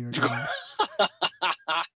floor while you were gone.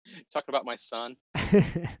 Talking about my son.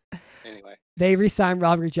 Anyway. They re-signed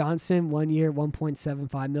Robert Johnson, 1 year,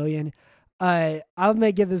 $1.75 million. I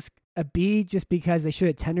may give this a B just because they should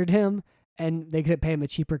have tendered him and they could pay him a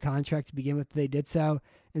cheaper contract to begin with. They did so.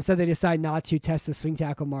 Instead, they decided not to test the swing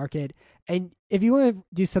tackle market. And if you want to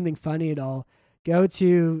do something funny at all, go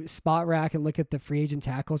to Spot Rack and look at the free agent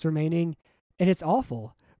tackles remaining, and it's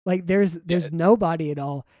awful. Like, there's nobody at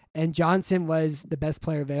all. And Johnson was the best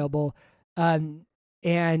player available.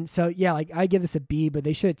 And so, yeah, like, I give this a B, but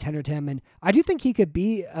they should have tendered him. And I do think he could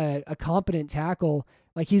be a competent tackle.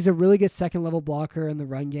 Like, he's a really good second-level blocker in the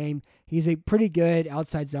run game. He's a pretty good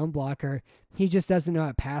outside zone blocker. He just doesn't know how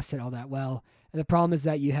to pass it all that well. And the problem is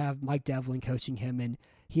that you have Mike Devlin coaching him, and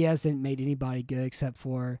he hasn't made anybody good except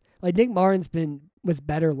for, like, Nick Martin's was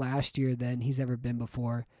better last year than he's ever been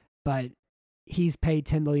before, but he's paid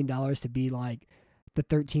 $10 million to be like the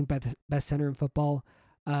 13th best center in football.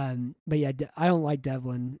 But yeah, I don't like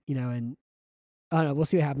Devlin, and I don't know. We'll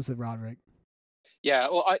see what happens with Roderick. Yeah,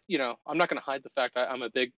 well, I'm not going to hide the fact I'm a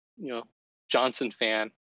big, Johnson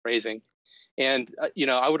fan, raising. And,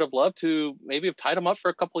 I would have loved to maybe have tied him up for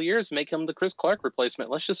a couple of years, make him the Chris Clark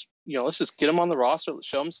replacement. Let's just get him on the roster. Let's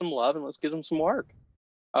show him some love and let's give him some work.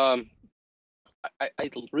 I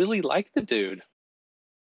really like the dude.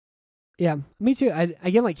 Yeah, me too.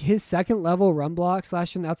 Again, like his second level run block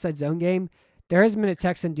 / in the outside zone game, there hasn't been a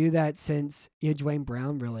Texan do that since Dwayne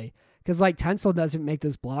Brown, really. Because like Tunsil doesn't make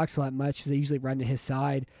those blocks a lot much because they usually run to his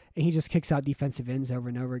side and he just kicks out defensive ends over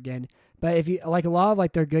and over again. But if you like a lot of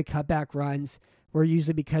like their good cutback runs were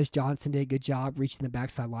usually because Johnson did a good job reaching the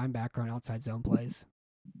backside linebacker on outside zone plays.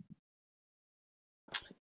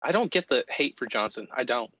 I don't get the hate for Johnson. I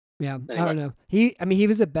don't. Yeah, anyway. I don't know. He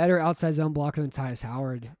was a better outside zone blocker than Tytus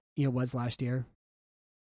Howard, was last year.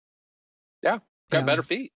 Yeah, got better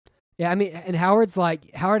feet. Yeah, I mean, and Howard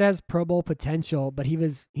has Pro Bowl potential, but he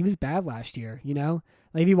was bad last year,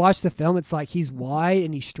 Like if you watch the film, it's like he's wide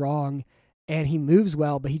and he's strong and he moves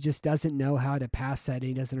well, but he just doesn't know how to pass that and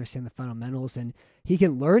he doesn't understand the fundamentals, and he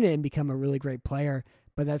can learn it and become a really great player,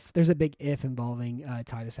 but there's a big if involving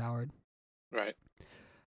Tytus Howard. Right.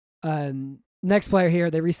 Next player here,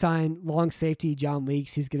 they re-signed long safety John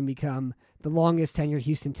Leaks, who's going to become the longest tenured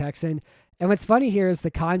Houston Texan. And what's funny here is the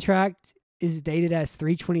contract is dated as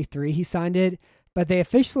 3/23. He signed it, but they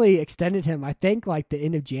officially extended him, I think, like the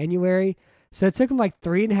end of January. So it took them like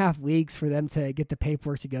 3.5 weeks for them to get the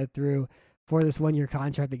paperwork to go through for this 1-year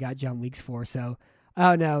contract that got John Weeks for. So I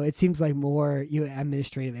don't know. It seems like more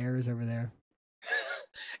administrative errors over there.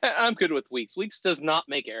 I'm good with Weeks. Weeks does not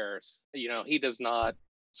make errors. He does not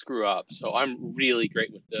screw up. So I'm really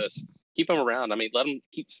great with this. Keep him around. I mean, let him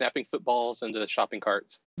keep snapping footballs into the shopping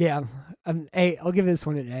carts. Yeah. I'll give this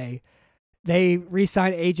one an A. They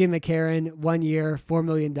re-signed A.J. McCarron 1 year, $4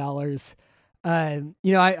 million.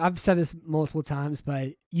 I've said this multiple times,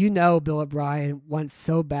 but Bill O'Brien wants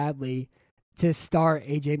so badly to start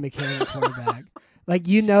A.J. McCarron at quarterback. Like,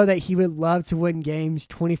 that he would love to win games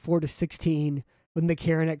 24-16 with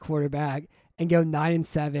McCarron at quarterback and go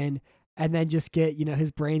 9-7 and then just get,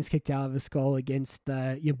 his brains kicked out of his skull against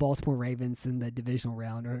the Baltimore Ravens in the divisional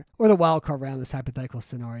round or the wild card round, this hypothetical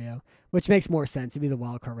scenario, which makes more sense. It'd be the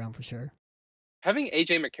wild card round for sure. Having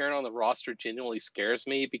A.J. McCarron on the roster genuinely scares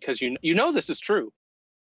me because this is true.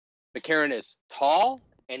 McCarron is tall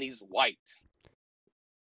and he's white.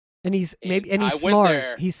 And he's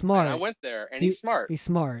smart. He's smart. I went there and he's smart. He's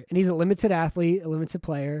smart. And he's a limited athlete, a limited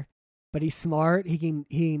player, but he's smart. He can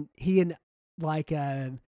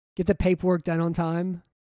get the paperwork done on time.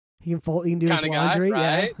 He can do his laundry.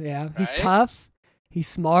 Guy, right? Yeah. He's tough. He's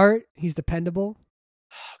smart. He's dependable.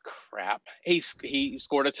 Oh, crap. He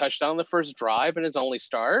scored a touchdown on the first drive in his only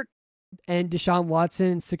start. And Deshaun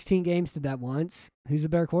Watson, 16 games, did that once. Who's the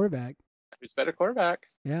better quarterback? Who's better quarterback?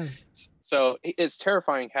 Yeah. So it's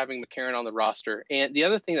terrifying having McCarron on the roster. And the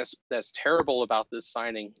other thing that's terrible about this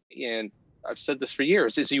signing, and I've said this for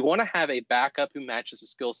years, is you want to have a backup who matches the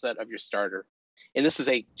skill set of your starter. And this is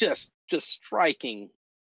a just striking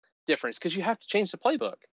difference because you have to change the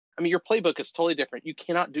playbook. I mean, your playbook is totally different. You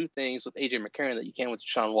cannot do things with A.J. McCarron that you can with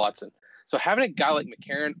Deshaun Watson. So having a guy like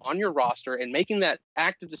McCarron on your roster and making that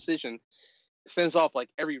active decision sends off like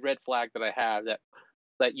every red flag that I have that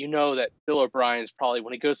that Bill O'Brien's probably,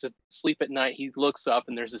 when he goes to sleep at night, he looks up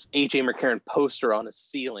and there's this A.J. McCarron poster on his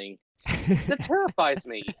ceiling. That terrifies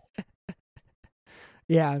me.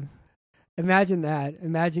 Yeah. Imagine that.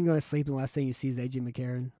 Imagine going to sleep and the last thing you see is A.J.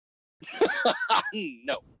 McCarron.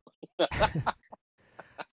 No.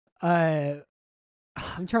 I'm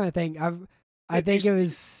trying to think. I think it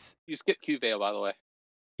was. You skipped Cuvée, by the way.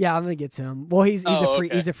 Yeah, I'm gonna get to him. Well, he's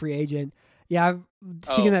a free agent. Yeah,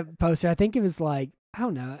 speaking of that poster, I think it was like, I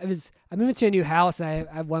don't know. I moved to a new house and I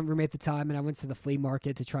had one roommate at the time, and I went to the flea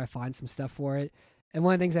market to try to find some stuff for it. And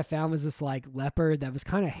one of the things I found was this like leopard that was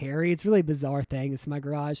kind of hairy. It's a really bizarre thing. It's in my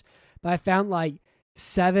garage, but I found like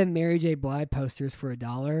 7 Mary J. Blige posters for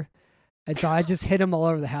 $1. And so I just hid them all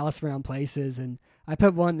over the house around places, and I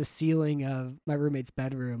put one in the ceiling of my roommate's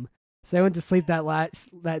bedroom. So I went to sleep that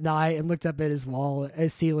night and looked up at his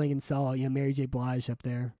ceiling, and saw Mary J. Blige up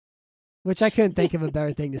there, which I couldn't think of a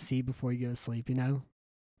better thing to see before you go to sleep, And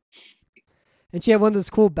she had one of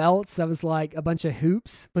those cool belts that was like a bunch of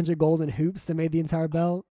golden hoops that made the entire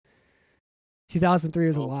belt. 2003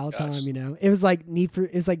 was a wild time, It was like Need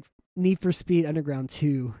for Speed Underground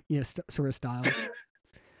 2, sort of style.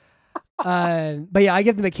 But yeah, I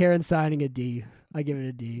give the McCarron signing a D. I give it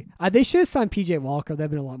a D. They should have signed PJ Walker.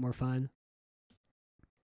 That'd been a lot more fun.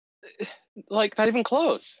 Like, not even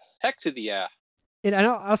close. Heck to the yeah. And I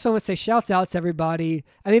also want to say shouts out to everybody.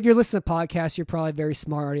 I mean, if you're listening to the podcast, you're probably very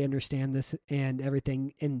smart, already understand this and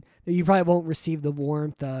everything, and you probably won't receive the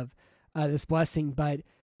warmth of this blessing. But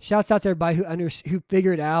shouts out to everybody who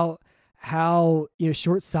figured out how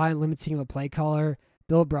short side limiting of a play caller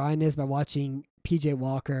Bill O'Brien is by watching PJ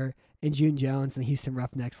Walker and June Jones and the Houston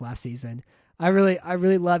Roughnecks last season. I really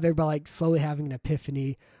love everybody like slowly having an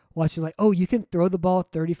epiphany, watching like, oh, you can throw the ball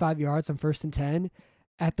 35 yards on 1st and 10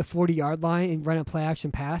 at the 40-yard line and run a play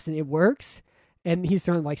action pass, and it works. And he's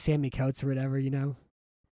throwing like Sammy Coates or whatever,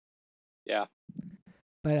 Yeah.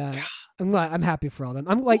 But I'm happy for all of them.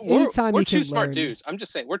 I'm like, anytime we're two smart dudes. I'm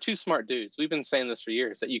just saying, we're two smart dudes. We've been saying this for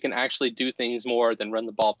years, that you can actually do things more than run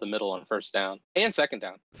the ball up the middle on 1st down and 2nd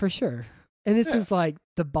down. For sure. And this is like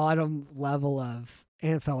the bottom level of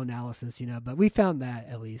NFL analysis, but we found that,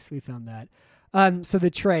 at least. We found that. So the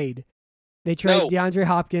trade. They trade DeAndre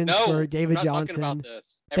Hopkins for David Johnson. Talking about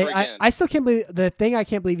this ever again. I still can't believe, the thing I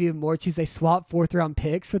can't believe even more too is they swapped 4th-round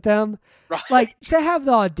picks with them. Right. Like, to have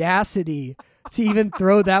the audacity to even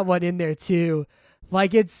throw that one in there too.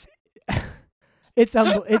 Like, it's the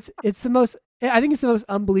most, I think it's the most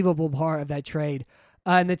unbelievable part of that trade.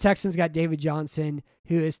 And the Texans got David Johnson,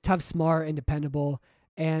 who is tough, smart, and dependable,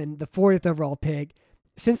 and the 40th overall pick.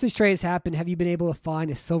 Since this trade has happened, have you been able to find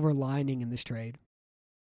a silver lining in this trade?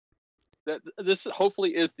 This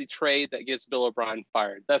hopefully is the trade that gets Bill O'Brien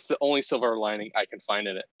fired. That's the only silver lining I can find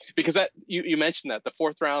in it. Because that you mentioned that the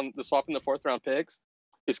swapping the 4th round picks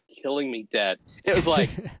is killing me dead. It was like,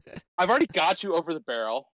 I've already got you over the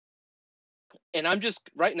barrel, and I'm just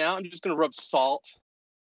going to rub salt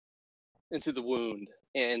into the wound,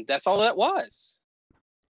 and that's all that was.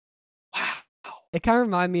 Wow. It kind of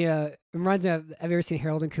reminds me of, have you ever seen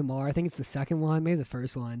Harold and Kumar? I think it's the second one, maybe the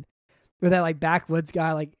first one, where that like backwoods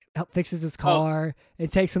guy like fixes his car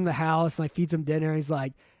and takes him to the house and like feeds him dinner. And he's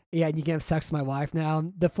like, yeah, you can have sex with my wife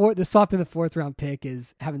now. The swap in the 4th round pick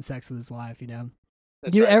is having sex with his wife, you know.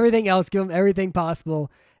 That's do right. everything else, give him everything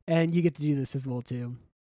possible, and you get to do this as well too.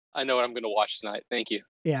 I know what I'm going to watch tonight. Thank you.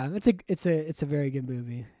 Yeah, it's a very good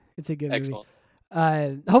movie. It's a good Excellent.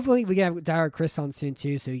 movie. Hopefully we can have Dyer Chris on soon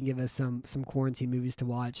too, so he can give us some quarantine movies to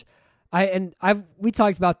watch. We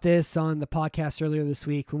talked about this on the podcast earlier this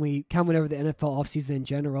week when we kind of went over the NFL offseason in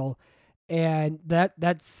general, and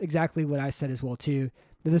that's exactly what I said as well too.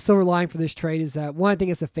 The silver lining for this trade is that, one, I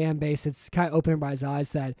think as a fan base, it's kind of opening my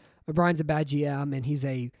eyes that O'Brien's a bad GM, and he's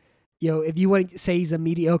if you want to say he's a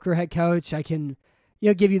mediocre head coach, I can,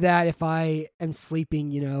 give you that if I am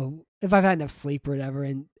sleeping, if I've had enough sleep or whatever,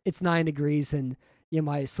 and it's 9 degrees and,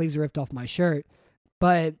 my sleeves are ripped off my shirt.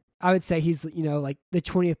 But I would say he's, like the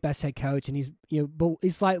 20th best head coach, and he's,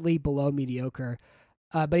 he's slightly below mediocre.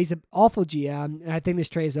 But he's an awful GM, and I think this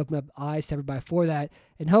trade has opened up eyes to everybody for that.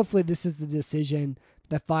 And hopefully this is the decision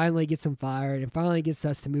that finally gets him fired and finally gets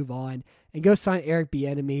us to move on and go sign Eric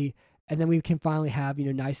Bieniemy, and then we can finally have,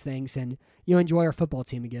 nice things and, enjoy our football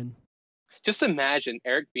team again. Just imagine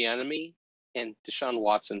Eric Bieniemy and Deshaun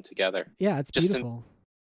Watson together. Yeah, it's beautiful.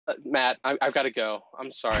 Matt, I've got to go.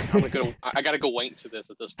 I'm sorry. I got to go wait to this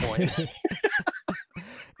at this point.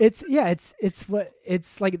 It's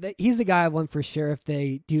like he's the guy I want for sure if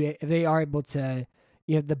they are able to,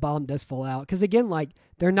 the bomb does fall out. Because again, like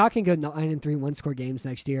they're not going to go 9-3 1-score games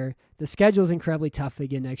next year. The schedule is incredibly tough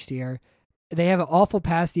again next year. They have an awful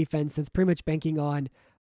pass defense that's pretty much banking on,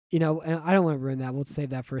 and I don't want to ruin that. We'll save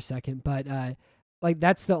that for a second. But like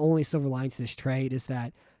that's the only silver lining to this trade is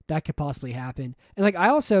that could possibly happen. And like I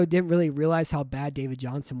also didn't really realize how bad David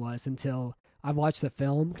Johnson was until I watched the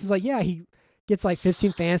film. Because like he gets like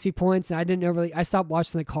 15 fantasy points, and I didn't know really. I stopped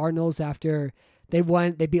watching the Cardinals after they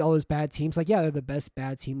won. They beat all those bad teams. Like they're the best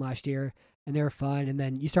bad team last year, and they were fun. And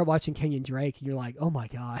then you start watching Kenyon Drake, and you're like, oh my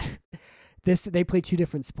god, they play 2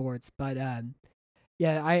 different sports. But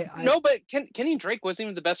yeah, no, but Kenyon Drake wasn't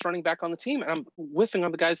even the best running back on the team, and I'm whiffing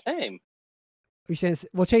on the guy's name. You're saying,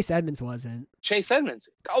 well, Chase Edmonds wasn't. Chase Edmonds.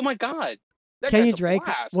 Oh my god. Kenyon Drake.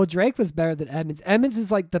 Blast. Well, Drake was better than Edmonds. Edmonds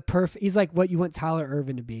is like he's like what you want Tyler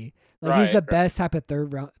Ervin to be. Like he's the best type of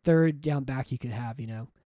third down back you could have,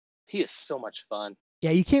 He is so much fun.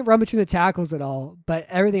 Yeah, you can't run between the tackles at all, but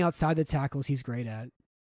everything outside the tackles he's great at.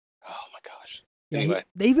 Oh my gosh. Yeah, anyway.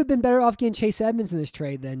 They've even been better off getting Chase Edmonds in this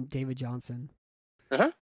trade than David Johnson.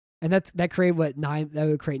 Uh-huh. And that create what that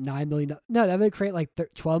would create $9 million. No, that would create like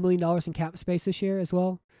 $12 million in cap space this year as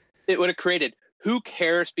well. It would have created. Who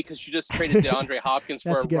cares because you just traded DeAndre Hopkins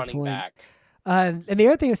for a running back. And the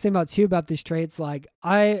other thing I was saying about this trade, it's like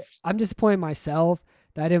I'm disappointed in myself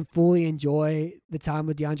that I didn't fully enjoy the time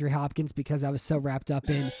with DeAndre Hopkins because I was so wrapped up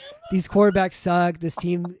in these quarterbacks suck. This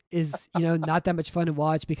team is not that much fun to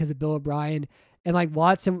watch because of Bill O'Brien. And like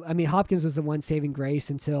Watson, I mean Hopkins was the one saving grace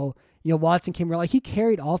until Watson came around. Like he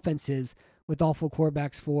carried offenses with awful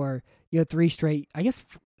quarterbacks for 3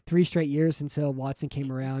 straight years until Watson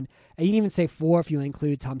came around. And you can even say 4 if you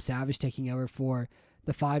include Tom Savage taking over for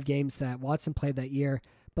the 5 games that Watson played that year.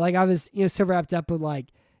 But like I was so wrapped up with like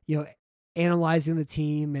analyzing the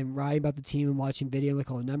team and writing about the team and watching video and look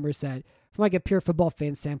at all the numbers that from like a pure football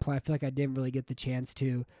fan standpoint, I feel like I didn't really get the chance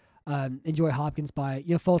to enjoy Hopkins by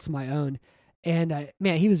faults of my own. And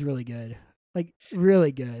man, he was really good, like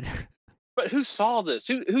really good. But who saw this?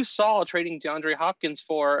 Who saw trading DeAndre Hopkins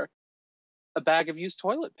for a bag of used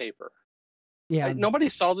toilet paper? Yeah, like, nobody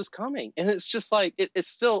saw this coming, and it's just like it's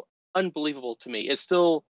still unbelievable to me. It's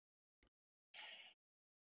still,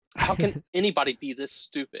 how can anybody be this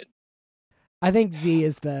stupid? I think Z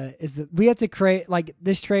is the we have to create like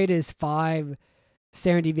this trade is 5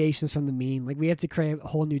 standard deviations from the mean. Like we have to create a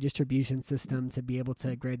whole new distribution system to be able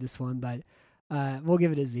to grade this one, but we'll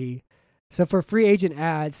give it a Z. So for free agent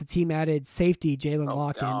ads, the team added safety Jalen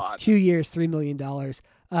Watkins, God. 2 years, $3 million.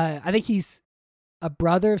 I think he's a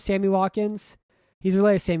brother of Sammy Watkins. He's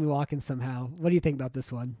related to Sammy Watkins somehow. What do you think about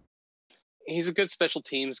this one? He's a good special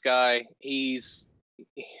teams guy. It's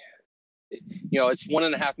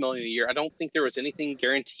 $1.5 million a year. I don't think there was anything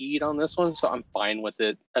guaranteed on this one, so I'm fine with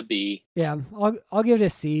it. A B. Yeah, I'll give it a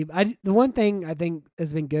C. The one thing I think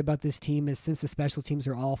has been good about this team is since the special teams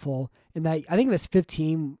are awful, and that I think it was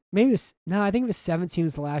 15, I think it was 17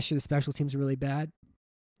 was the last year the special teams were really bad.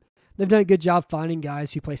 they've done a good job finding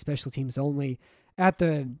guys who play special teams only at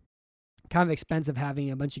the kind of expense of having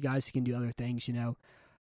a bunch of guys who can do other things, who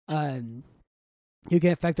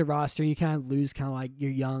can affect the roster. You kind of lose kind of like your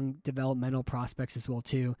young developmental prospects as well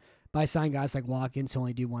too by signing guys like Watkins to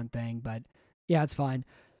only do one thing. But yeah, it's fine.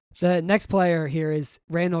 The next player here is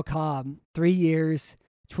Randall Cobb, 3 years,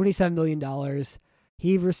 $27 million.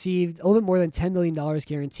 He received a little bit more than $10 million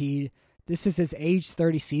guaranteed. This is his age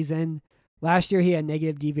 30 season. Last year he had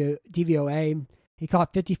negative DVOA. He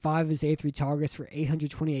caught 55 of his 83 targets for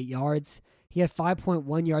 828 yards. He had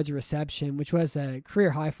 5.1 yards of reception, which was a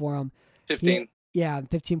career high for him. 15.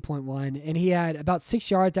 15.1. And he had about 6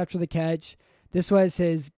 yards after the catch. This was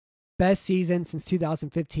his best season since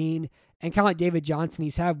 2015. And kind of like David Johnson,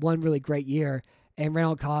 he's had one really great year. And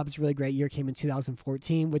Randall Cobb's really great year came in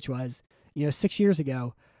 2014, which was, 6 years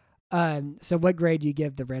ago. So what grade do you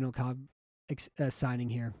give the Randall Cobb signing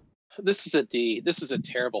here? This is a D. This is a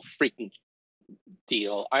terrible freaking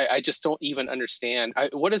deal. I just don't even understand.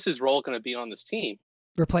 What is his role going to be on this team?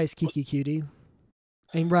 Replace Kiki Cutie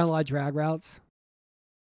and run a lot of drag routes.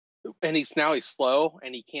 And he's slow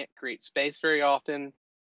and he can't create space very often.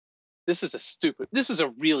 This is a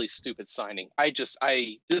really stupid signing.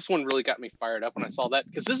 This one really got me fired up when I saw that,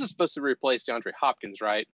 because this is supposed to replace DeAndre Hopkins,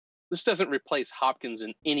 right? This doesn't replace Hopkins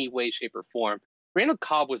in any way, shape, or form. Randall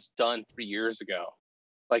Cobb was done 3 years ago.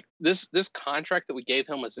 Like this contract that we gave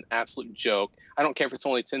him was an absolute joke. I don't care if it's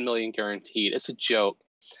only $10 million guaranteed. It's a joke.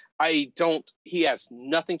 He has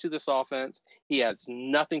nothing to this offense. He has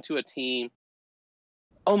nothing to a team.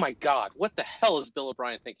 Oh my God. What the hell is Bill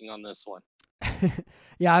O'Brien thinking on this one?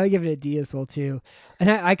 Yeah, I would give it a D as well too. And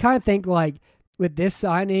I kind of think like with this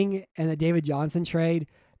signing and the David Johnson trade,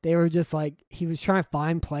 they were just like, he was trying to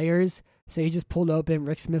find players. So he just pulled open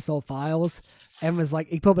Rick Smith's old files and was like,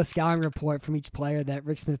 he pulled up a scouting report from each player that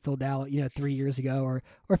Rick Smith filled out, 3 years ago,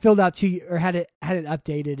 or filled out or had it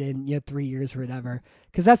updated in 3 years or whatever.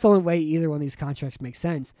 Because that's the only way either one of these contracts makes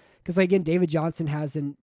sense. Because like, again, David Johnson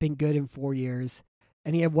hasn't been good in 4 years,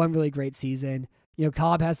 and he had one really great season.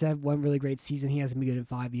 Cobb has to have one really great season. He hasn't been good in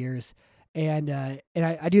 5 years, and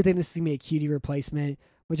I do think this is gonna be a Cutie replacement,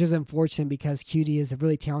 which is unfortunate because Cutie is a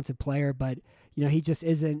really talented player, but he just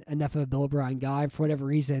isn't enough of a Bill O'Brien guy. For whatever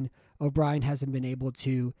reason, O'Brien hasn't been able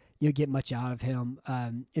to get much out of him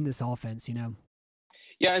in this offense.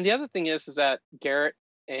 Yeah, and the other thing is that Garrett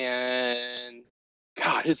and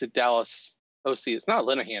God, who's it? Dallas OC. It's not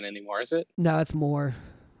Linehan anymore, is it? No, it's Moore.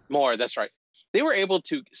 Moore, that's right. They were able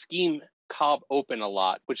to scheme Cobb open a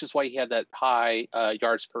lot, which is why he had that high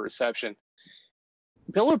yards per reception.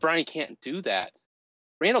 Bill O'Brien can't do that.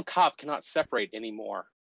 Randall Cobb cannot separate anymore.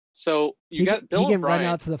 So got Bill O'Brien. He can run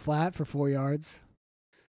out to the flat for 4 yards.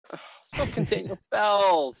 So can Daniel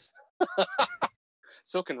Fells.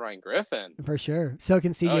 So can Ryan Griffin. For sure. So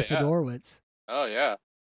can CJ Fedorowicz. Oh yeah.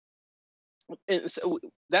 And so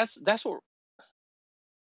that's what.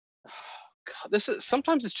 God,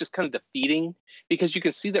 sometimes it's just kind of defeating, because you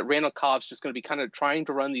can see that Randall Cobb's just going to be kind of trying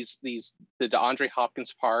to run the DeAndre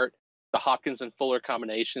Hopkins part, the Hopkins and Fuller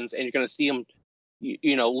combinations, and you're going to see him,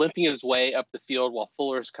 limping his way up the field while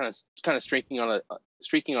Fuller's kind of streaking on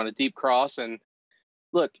a deep cross. And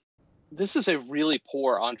look, this is a really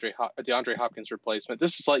poor DeAndre Hopkins replacement.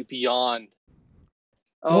 This is like beyond.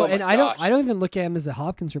 Oh, well, and I don't even look at him as a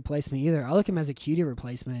Hopkins replacement either. I look at him as a Cutie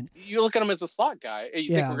replacement. You look at him as a slot guy.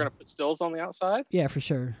 You think we're going to put Stills on the outside? Yeah, for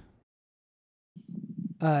sure.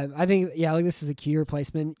 I think, like this is a Cutie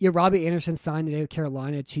replacement. Yeah, Robbie Anderson signed today with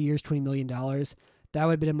Carolina, 2 years, $20 million. That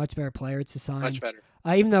would have been a much better player to sign. Much better.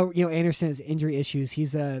 Even though Anderson has injury issues,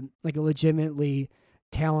 he's a legitimately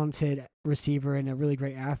talented receiver and a really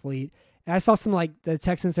great athlete. And I saw some the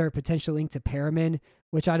Texans are potentially linked to Perriman,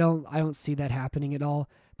 which I don't see that happening at all.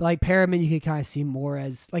 But Perriman, you could kind of see more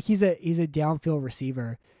as he's a downfield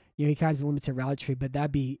receiver. He kind of has a limited route tree, but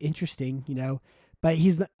that'd be interesting, But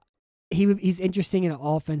he's interesting in an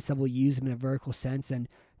offense that will use him in a vertical sense. And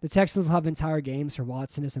the Texans will have entire games where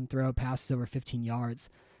Watson doesn't throw passes over 15 yards.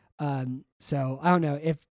 So I don't know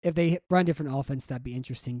if they run different offense, that'd be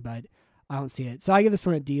interesting, but I don't see it. So I give this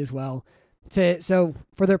one a D as well. So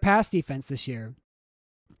for their pass defense this year,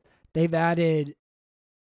 they've added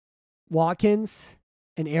Watkins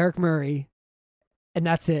and Eric Murray, and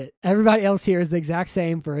that's it. Everybody else here is the exact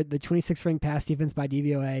same for the 26th ranked pass defense by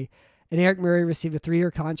DVOA. And Eric Murray received a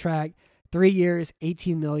 3-year contract, 3 years,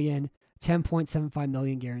 $18 million, $10.75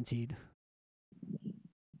 million guaranteed.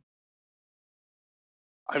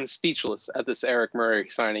 I'm speechless at this Eric Murray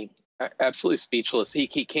signing. Absolutely speechless. He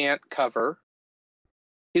can't cover.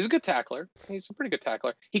 He's a good tackler. He's a pretty good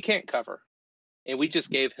tackler. He can't cover. And we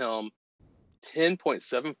just gave him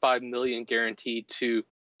 $10.75 million guaranteed to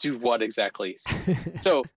Do what exactly?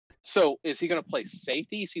 So is he going to play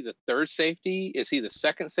safety? Is he the third safety? Is he the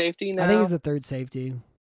second safety now? I think he's the third safety.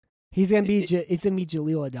 He's gonna be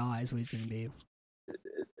Jaleel Adai is what he's gonna be.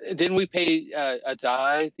 Didn't we pay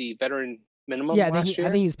Adai the veteran minimum Yeah, last year?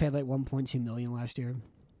 I think he was paid like $1.2 million last year.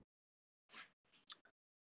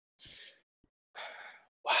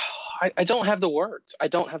 Wow, I don't have the words.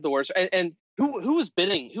 And who was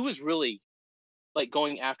bidding? Who was really like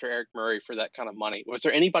going after Eric Murray for that kind of money? Was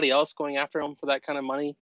there anybody else going after him for that kind of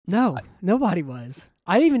money? No, nobody was.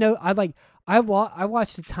 I didn't even know. I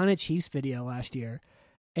watched a ton of Chiefs video last year,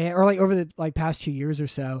 or like over the past 2 years or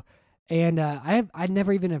so, and I'd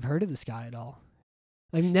never even have heard of this guy at all.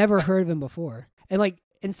 Like never heard of him before.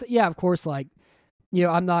 And so, yeah, of course, like, you know,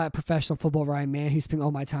 I'm not a professional football Ryan man who spent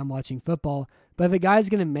all my time watching football, but if a guy's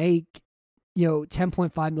gonna make, you know,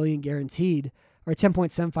 $10.5 million guaranteed or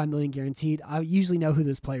 $10.75 million guaranteed, I usually know who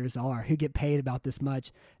those players are who get paid about this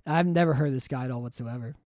much. I've never heard of this guy at all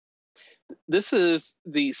whatsoever. This is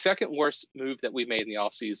the second worst move that we made in the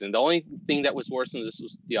offseason. The only thing that was worse than this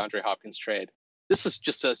was the DeAndre Hopkins trade. This is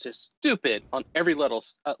just a stupid, on every level,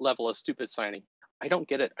 a stupid signing. I don't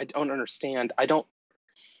get it. I don't understand.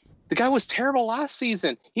 The guy was terrible last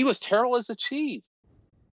season. He was terrible as a Chief.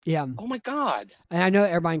 Yeah. Oh my God. And I know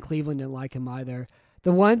everybody in Cleveland didn't like him either.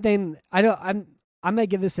 The one thing I'm gonna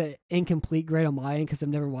give this an incomplete grade on my end because I've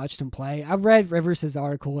never watched him play. I've read Rivers'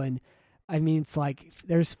 article, and I mean, it's like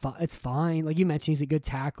it's fine. Like you mentioned, he's a good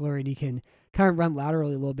tackler and he can kind of run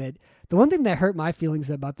laterally a little bit. The one thing that hurt my feelings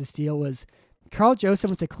about this deal was Carl Joseph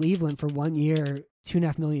went to Cleveland for 1 year,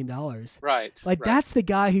 $2.5 million. Right. Like that's the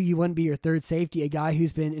guy who you want to be your third safety, a guy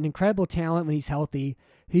who's been an incredible talent when he's healthy,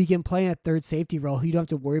 who you can play in a third safety role, who you don't have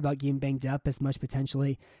to worry about getting banged up as much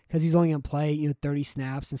potentially because he's only going to play, you know, 30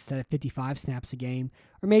 snaps instead of 55 snaps a game,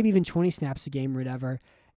 or maybe even 20 snaps a game or whatever.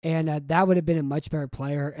 And that would have been a much better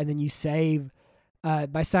player. And then you save,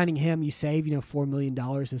 by signing him, you save, you know, $4 million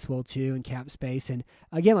as well too in cap space. And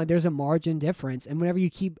again, like there's a margin difference. And whenever you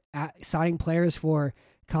keep signing players for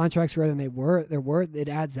contracts rather than they're worth, it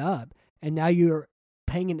adds up. And now you're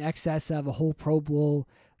paying in excess of a whole Pro Bowl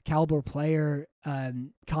caliber player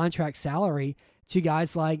contract salary to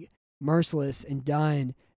guys like Merciless and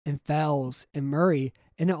Dunn and Fells and Murray,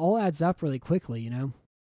 and it all adds up really quickly, you know.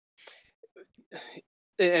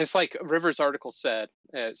 It's like Rivers' article said.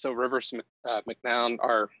 So Rivers McNown,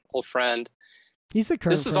 our old friend, he's a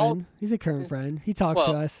current friend. He's a current friend. He talks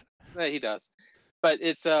to us. Yeah, he does. But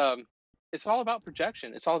it's all about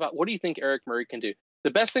projection. It's all about what do you think Eric Murray can do.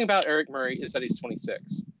 The best thing about Eric Murray is that he's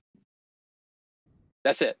 26.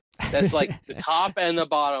 That's it. That's like the top and the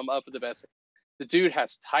bottom of the best. The dude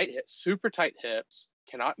has tight hips, super tight hips,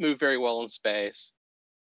 cannot move very well in space.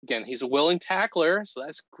 Again, he's a willing tackler, so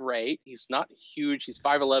that's great. He's not huge. He's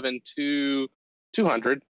 5'11",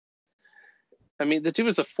 200. I mean, the dude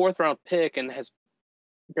was a fourth-round pick and has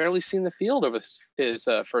barely seen the field over his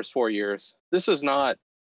first 4 years. This is not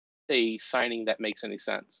a signing that makes any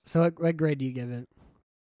sense. So what grade do you give it?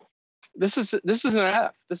 This is an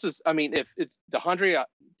F. This is, I mean, if it's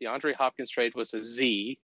DeAndre Hopkins trade was a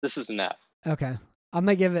Z, this is an F. Okay. I'm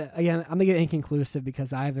going to give it inconclusive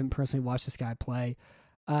because I haven't personally watched this guy play.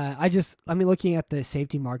 Looking at the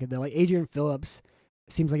safety market though, like Adrian Phillips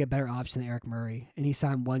seems like a better option than Eric Murray, and he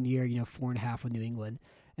signed 1 year, you know, 4.5 with New England,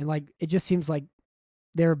 and like it just seems like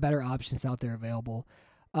there are better options out there available.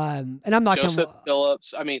 And I'm not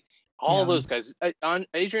Phillips. I mean, all those guys.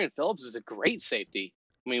 Adrian Phillips is a great safety.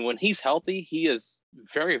 I mean, when he's healthy, he is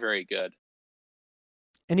very, very good.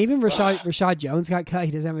 And even Rashad Jones got cut.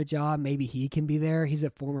 He doesn't have a job. Maybe he can be there. He's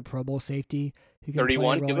a former Pro Bowl safety who can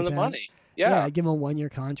 31. Give him the money. Yeah, give him a 1 year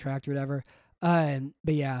contract or whatever.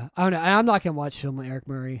 But yeah, I don't know. I'm not gonna watch film on Eric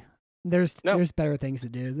Murray. There's better things to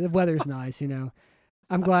do. The weather's nice, you know.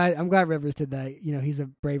 I'm glad Rivers did that. You know, he's a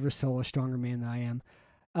braver soul, a stronger man than I am.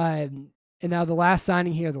 And now the last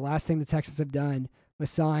signing here, the last thing the Texans have done was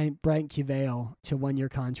sign Brent Cavale to a 1 year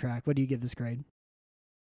contract. What do you give this grade?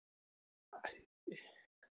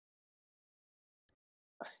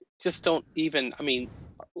 Just don't even. I mean,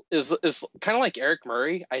 is kind of like Eric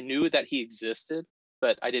Murray. I knew that he existed,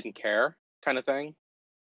 but I didn't care, kind of thing.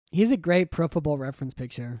 He's a great Pro Football Reference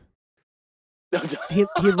picture. he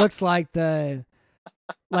looks like the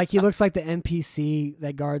NPC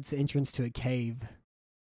that guards the entrance to a cave.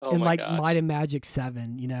 Oh in my like gosh. Might and Magic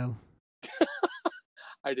 7, you know.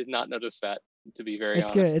 I did not notice that, to be very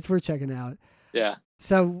honest. It's good. It's worth checking out. Yeah.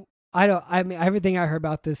 So everything I heard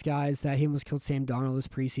about this guy is that he almost killed Sam Darnold this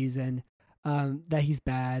preseason, that he's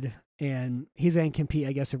bad, and he's going to compete,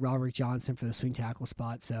 I guess, with Roderick Johnson for the swing tackle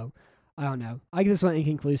spot. So I don't know. I give this one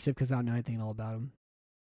inconclusive because I don't know anything at all about him.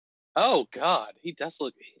 Oh God, he does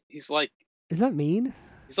look. He's like Is that mean?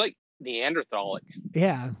 Neanderthalic.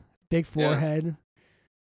 Yeah. Big forehead.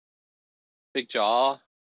 Big jaw.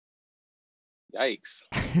 Yikes.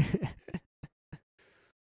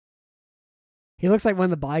 He looks like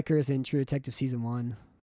one of the bikers in True Detective Season 1.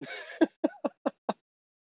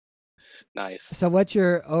 Nice. So what's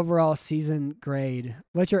your overall season grade?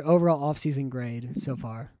 What's your overall off-season grade so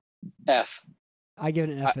far? F. I give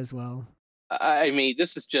it an F as well. I mean,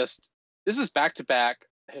 this is back-to-back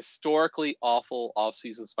historically awful off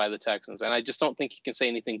seasons by the Texans, and I just don't think you can say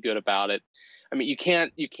anything good about it. I mean, you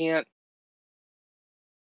can't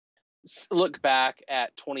look back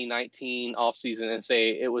at 2019 off season and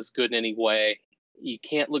say it was good in any way. You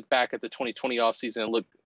can't look back at the 2020 off season and look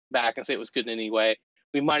back and say it was good in any way.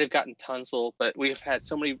 We might have gotten Tunsil, but we have had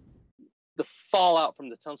so many. The fallout from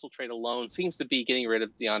the Tunsil trade alone seems to be getting rid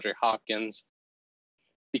of DeAndre Hopkins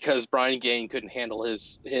because Brian Gaine couldn't handle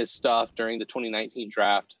his stuff during the 2019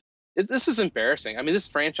 draft. This is embarrassing. I mean, this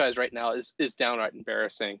franchise right now is downright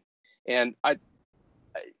embarrassing, and I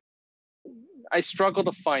struggle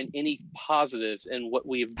to find any positives in what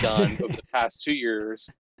we've done over the past 2 years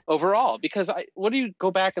overall. Because what do you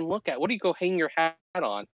go back and look at? What do you go hang your hat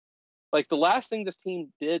on? Like, the last thing this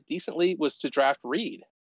team did decently was to draft Reed.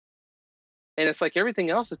 And it's like everything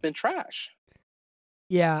else has been trash.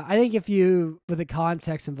 Yeah, I think with the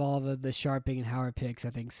context involved of the Sharping and Howard picks, I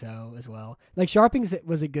think so as well. Like, Sharping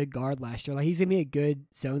was a good guard last year. Like, he's going to be a good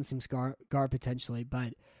zone sim guard potentially,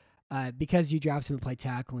 but because you drafted him to play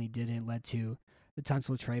tackle and he didn't, it led to the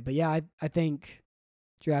Tunsil trade. But yeah, I think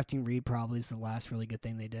drafting Reed probably is the last really good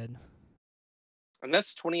thing they did. And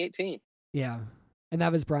that's 2018. Yeah. And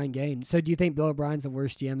that was Brian Gaine. So do you think Bill O'Brien's a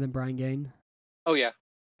worse GM than Brian Gaine? Oh, yeah.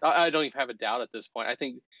 I don't even have a doubt at this point. I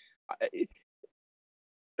think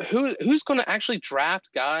who's going to actually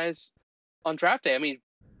draft guys on draft day? I mean,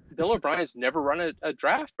 Bill O'Brien's never run a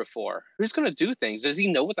draft before. Who's going to do things? Does he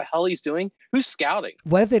know what the hell he's doing? Who's scouting?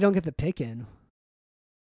 What if they don't get the pick in?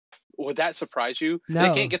 Would that surprise you? No.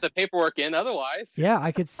 They can't get the paperwork in otherwise. Yeah,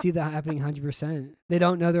 I could see that happening 100%. They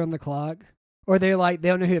don't know they're on the clock. Or they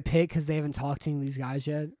don't know who to pick because they haven't talked to any of these guys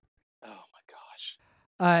yet. Oh, my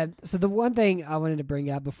gosh. So the one thing I wanted to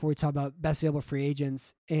bring up before we talk about best available free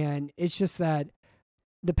agents, and it's just that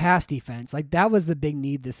the pass defense, like, that was the big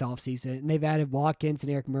need this offseason. And they've added Watkins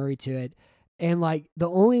and Eric Murray to it. And, like, the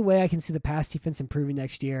only way I can see the pass defense improving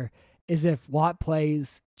next year is if Watt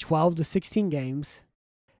plays 12 to 16 games.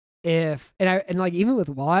 Even with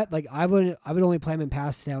Watt, like, I would only play him in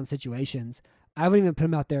pass down situations. I wouldn't even put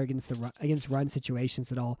him out there against run situations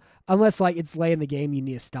at all, unless, like, it's late in the game you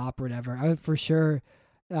need to stop or whatever. I would for sure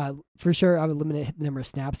I would limit the number of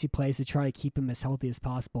snaps he plays to try to keep him as healthy as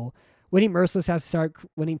possible. Whitney Merciless has to start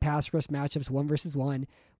winning pass rush matchups 1-versus-1,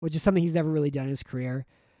 which is something he's never really done in his career.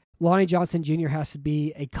 Lonnie Johnson Jr. has to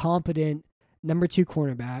be a competent number 2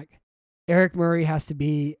 cornerback. Eric Murray has to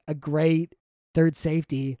be a great third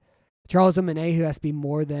safety. Charles Omenihu has to be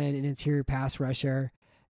more than an interior pass rusher.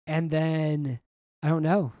 And then, I don't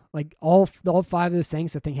know, like, all 5 of those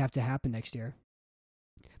things I think have to happen next year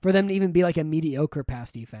for them to even be like a mediocre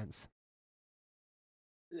pass defense.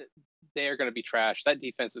 They are going to be trash. That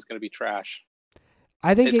defense is going to be trash.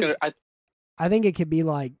 I think I think it could be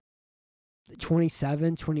like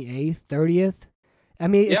 27th, 28th, 30th. I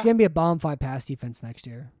mean, it's going to be a bomb 5 pass defense next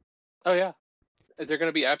year. Oh, yeah. They're going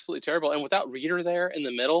to be absolutely terrible. And without Reader there in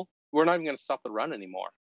the middle, we're not even going to stop the run anymore.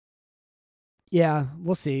 Yeah,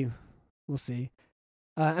 we'll see. We'll see.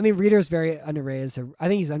 I mean, Reader's very underrated. I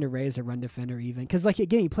think he's underrated as a run defender even. Because, like,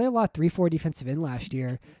 again, he played a lot 3-4 defensive end last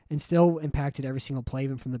year and still impacted every single play,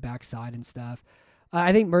 even from the backside and stuff.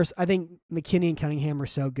 I think McKinney and Cunningham are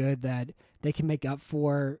so good that they can make up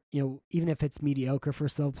for, even if it's mediocre for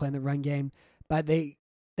still playing the run game. But they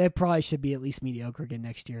probably should be at least mediocre again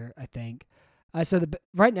next year, I think.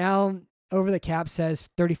 Right now, over the cap says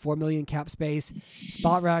 $34 million in cap space.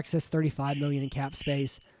 Spot Rack says $35 million in cap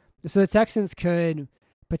space. So the Texans could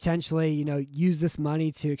potentially, use this money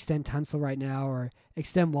to extend Tunsil right now or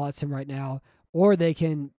extend Watson right now, or they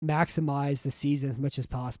can maximize the season as much as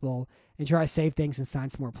possible and try to save things and sign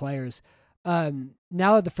some more players.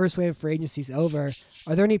 Now that the first wave of free agency is over,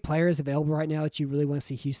 are there any players available right now that you really want to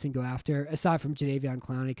see Houston go after, aside from Jadeveon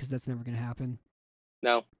Clowney, because that's never going to happen?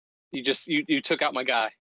 No, you took out my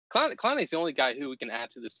guy. Clowney's the only guy who we can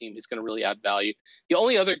add to this team who's going to really add value. The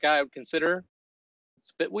only other guy I would consider,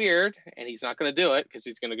 it's a bit weird, and he's not going to do it because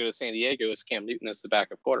he's going to go to San Diego, is Cam Newton as the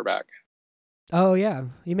backup quarterback. Oh, yeah.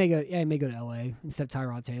 He may go to L.A. instead of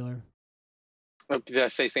Tyrod Taylor. Oh, did I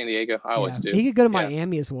say San Diego? I always do. He could go to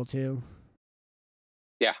Miami as well, too.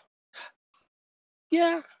 Yeah.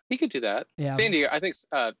 Yeah, He could do that. Yeah. San Diego, I think.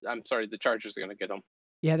 I'm sorry, the Chargers are going to get him.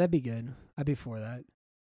 Yeah, that'd be good. I'd be for that.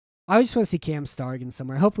 I just want to see Cam Starr again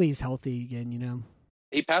somewhere. Hopefully he's healthy again, you know.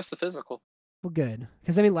 He passed the physical. Well, good.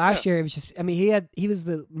 Because, I mean, last year, it was just, I mean, he was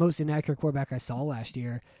the most inaccurate quarterback I saw last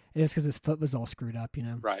year. And it was because his foot was all screwed up, you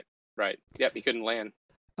know. Right. Yep, he couldn't land.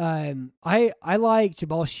 I like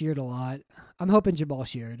Jabal Sheard a lot. I'm hoping Jabal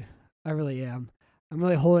Sheard. I really am. I'm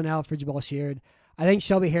really holding out for Jabal Sheard. I think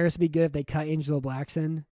Shelby Harris would be good if they cut Angelo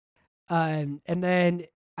Blackson. And then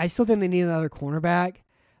I still think they need another cornerback.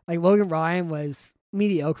 Like Logan Ryan was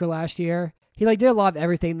mediocre last year. He did a lot of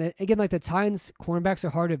everything. That again, the Titans cornerbacks are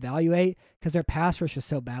hard to evaluate because their pass rush was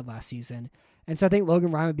so bad last season. And so I think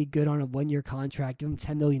Logan Ryan would be good on a 1-year contract, give him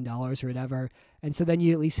 $10 million or whatever. And so then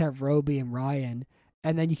you at least have Roby and Ryan,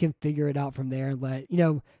 and then you can figure it out from there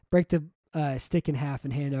and break the stick in half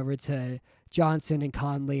and hand over to Johnson and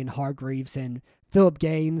Conley and Hargreaves and Phillip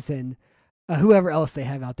Gaines and whoever else they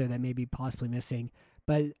have out there that may be possibly missing.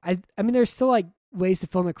 But I mean, there's still ways to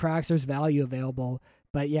fill in the cracks. There's value available,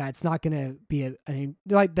 but yeah, it's not going to be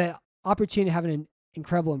the opportunity to have an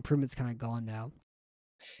incredible improvement's kind of gone now.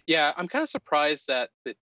 Yeah, I'm kind of surprised that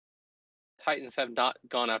the Titans have not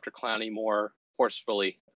gone after Clowney more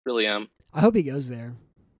forcefully. Really am. I hope he goes there.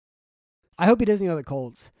 I hope he doesn't go to the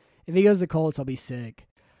Colts. If he goes to the Colts, I'll be sick.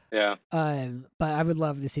 Yeah. But I would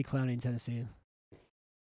love to see Clowney in Tennessee.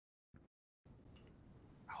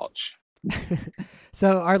 Ouch.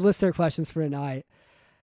 So our listener questions for tonight.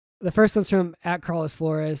 The first one's from @Carlos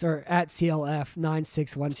Flores or @CLF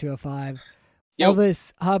 961205. All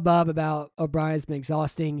this hubbub about O'Brien has been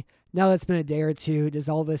exhausting. Now that it's been a day or two, does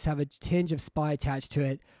all this have a tinge of spy attached to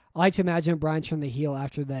it? I like to imagine O'Brien turned the heel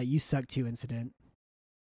after the "you suck too" incident.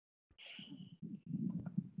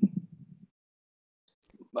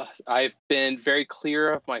 I've been very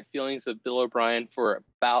clear of my feelings of Bill O'Brien for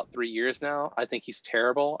about 3 years now. I think he's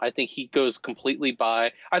terrible. I think he goes completely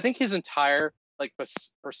by. I think his entire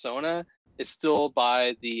persona is still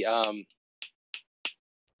by the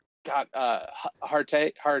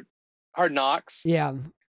Hard Knocks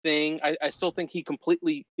thing. I still think he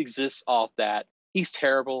completely exists off that. He's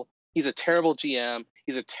terrible. He's a terrible GM.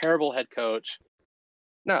 He's a terrible head coach.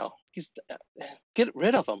 No, get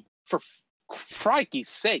rid of him for crikey's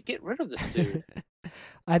sake. Get rid of this dude.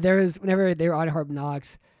 Whenever they were on Hard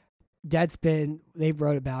Knocks, Deadspin, they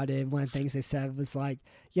wrote about it. One of the things they said was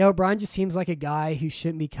O'Brien just seems like a guy who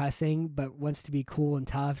shouldn't be cussing, but wants to be cool and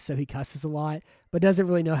tough, so he cusses a lot, but doesn't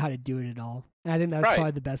really know how to do it at all. And I think that's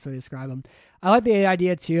probably the best way to describe him. I like the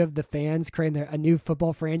idea, too, of the fans creating a new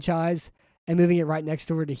football franchise and moving it right next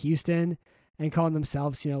door to Houston and calling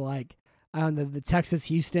themselves, the Texas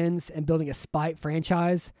Houstons and building a Spite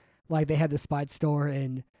franchise like they had the Spite store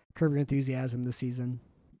in Curb Your Enthusiasm this season.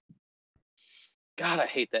 God, I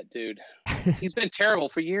hate that dude. He's been terrible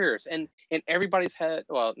for years. And everybody's had,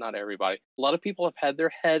 well, not everybody. A lot of people have had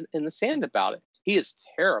their head in the sand about it. He is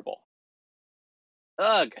terrible.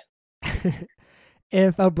 Ugh.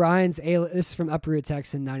 If O'Brien's, this is from Uproot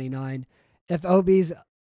Texan 99. If OB's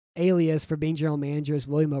alias for being general manager is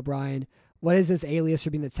William O'Brien, what is his alias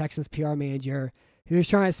for being the Texans PR manager who is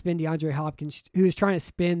trying to spin the DeAndre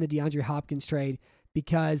Hopkins trade?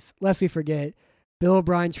 Because, lest we forget, Bill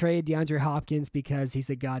O'Brien traded DeAndre Hopkins because he's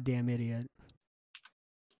a goddamn idiot.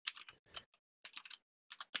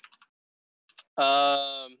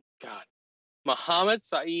 God. Mohammed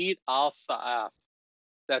Saeed Al-Saaf.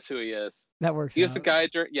 That's who he is. That works. He was the guy.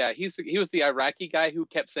 He was the Iraqi guy who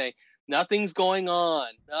kept saying, "Nothing's going on.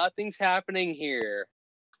 Nothing's happening here."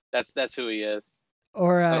 That's who he is.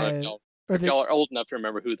 Or if y'all are old enough to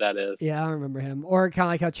remember who that is. Yeah, I don't remember him. Or kind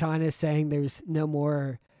of like how China is saying there's no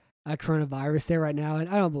more coronavirus there right now, and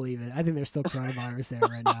I don't believe it. I think there's still coronavirus there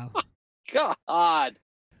right now. God.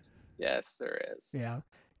 Yes, there is. Yeah.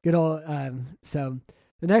 Good old. So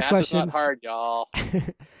the next question. Not hard, y'all.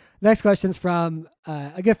 Next question's from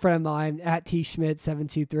a good friend of mine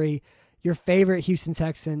 @TSchmidt723. Your favorite Houston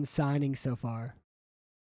Texans signing so far?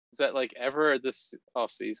 Is that ever this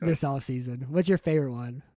offseason? This offseason. What's your favorite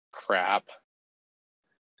one? Crap.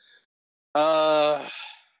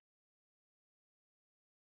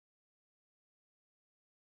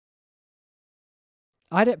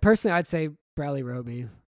 I'd say Bradley Roby.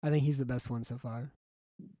 I think he's the best one so far.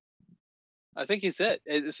 I think he's it.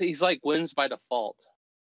 He's wins by default.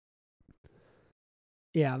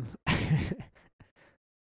 Yeah.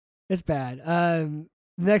 It's bad. The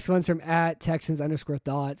next one's from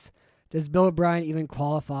 @Texans_thoughts. Does Bill O'Brien even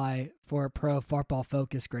qualify for a Pro Football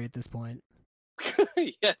Focus grade at this point?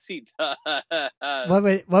 Yes, he does. What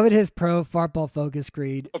would his Pro Football Focus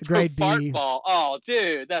grade be? Fartball. Oh,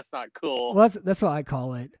 dude, that's not cool. Well, that's what I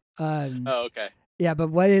call it. Okay. Yeah,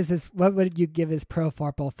 but what is this? What would you give his Pro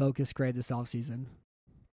Football Focus grade this offseason?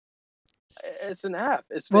 It's an F.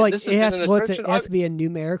 It's Well, like this it has, been an well, attrition. it has to be a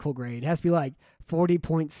numerical grade. It has to be like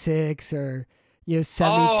 40.6 or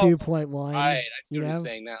 72.1. Right, I see what you're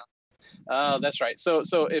saying now. That's right. So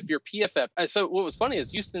if you're PFF, so what was funny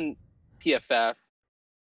is Houston PFF,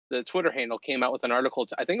 the Twitter handle came out with an article.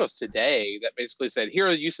 I think it was today that basically said, here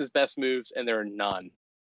are Houston's best moves, and there are none.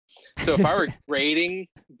 So if I were grading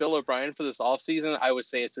Bill O'Brien for this offseason, I would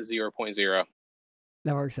say it's a 0.0.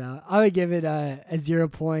 That works out. I would give it a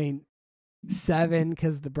 0.7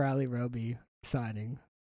 because the Bradley Roby signing.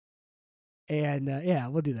 And yeah,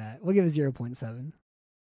 we'll do that. We'll give it 0.7.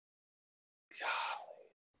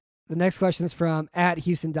 The next question is from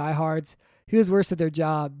 @HoustonDiehards. Who is worse at their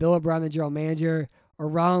job, Bill O'Brien, the general manager, or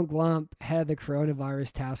Ron Glump, head of the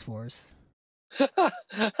coronavirus task force?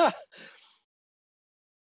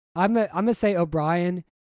 I'm gonna say O'Brien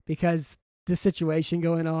because the situation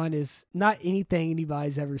going on is not anything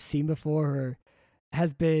anybody's ever seen before or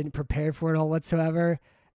has been prepared for it all whatsoever,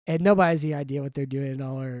 and nobody has any idea what they're doing at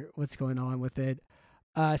all or what's going on with it.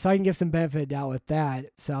 So I can give some benefit of doubt with that.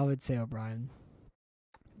 So I would say O'Brien.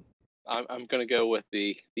 I'm going to go with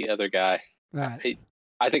the other guy. Right.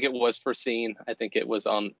 I think it was foreseen. I think it was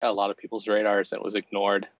on a lot of people's radars and it was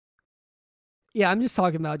ignored. Yeah, I'm just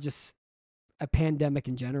talking about just a pandemic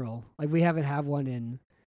in general. Like we haven't had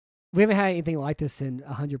anything like this in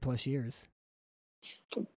 100+ years.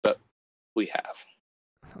 But we have.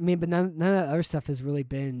 I mean, but none of the other stuff has really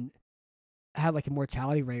had like a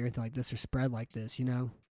mortality rate or anything like this or spread like this,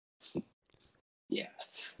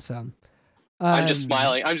 Yes. So I'm just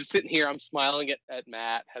smiling. I'm just sitting here. I'm smiling at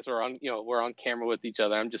Matt as we're on camera with each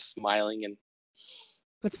other. I'm just smiling, and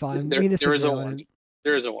that's fine. There is a warning.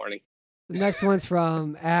 There is a warning. The next one's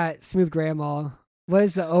from @SmoothGrandma. What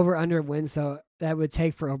is the over/under wins though that would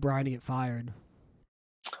take for O'Brien to get fired?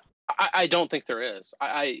 I don't think there is.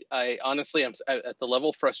 I honestly, I'm at the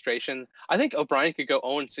level of frustration. I think O'Brien could go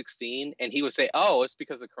 0-16, and he would say, "Oh, it's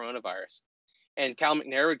because of coronavirus," and Cal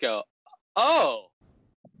McNair would go, "Oh,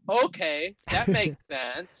 okay, that makes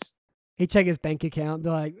sense." He'd check his bank account and be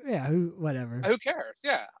like, yeah, whatever. Who cares?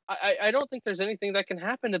 Yeah. I don't think there's anything that can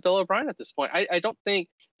happen to Bill O'Brien at this point. I don't think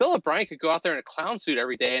Bill O'Brien could go out there in a clown suit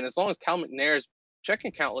every day, and as long as Cal McNair's checking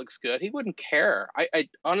account looks good, he wouldn't care. I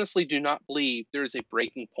honestly do not believe there is a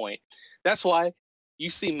breaking point. That's why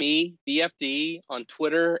you see me, BFD, on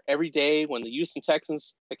Twitter every day when the Houston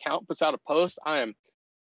Texans account puts out a post. I am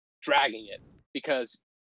dragging it because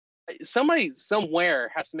somebody somewhere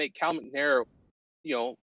has to make Cal McNair,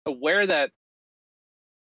 aware that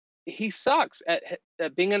he sucks at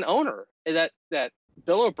being an owner, that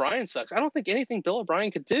Bill O'Brien sucks. I don't think anything Bill O'Brien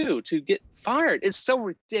could do to get fired. It's so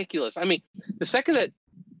ridiculous. I mean, the second that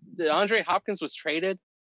DeAndre Hopkins was traded,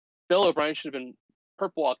 Bill O'Brien should have been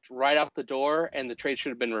purple walked right out the door, and the trade should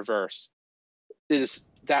have been reversed. It is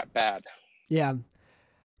that bad. Yeah.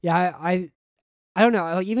 I don't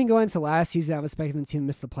know. Like, even going into last season, I was expecting the team to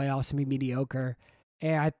miss the playoffs and be mediocre.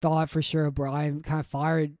 And I thought for sure O'Brien kind of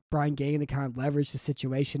fired Brian Gaine to kind of leverage the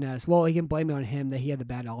situation as well. He can blame it on him that he had the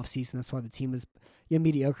bad offseason. That's why the team was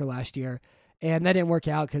mediocre last year. And that didn't work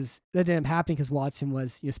out because that didn't happen because Watson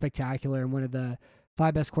was spectacular and one of the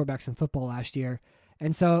 5 best quarterbacks in football last year.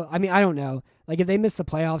 And so, I mean, I don't know. Like if they miss the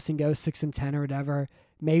playoffs and go 6-10 or whatever,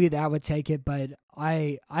 maybe that would take it. But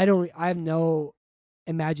I have no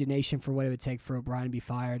imagination for what it would take for O'Brien to be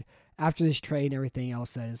fired after this trade and everything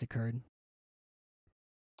else that has occurred.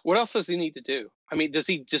 What else does he need to do? I mean, does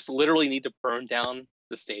he just literally need to burn down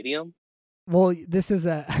the stadium? Well, this is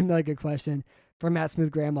another good question from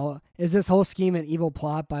 @SmoothGrandma. Is this whole scheme an evil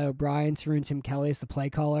plot by O'Brien to ruin Tim Kelly as the play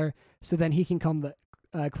caller so then he can claim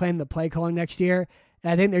the play calling next year?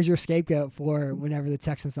 And I think there's your scapegoat for whenever the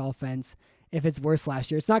Texans offense, if it's worse last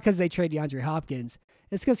year. It's not because they traded DeAndre Hopkins.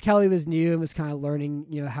 It's because Kelly was new and was kind of learning,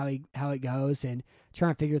 how it goes and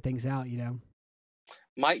trying to figure things out,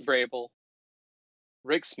 Mike Vrabel,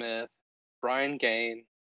 Rick Smith, Brian Gaine,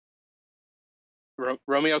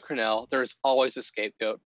 Romeo Crennel, there's always a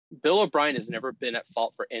scapegoat. Bill O'Brien has never been at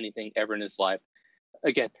fault for anything ever in his life.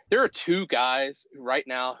 Again, there are 2 guys right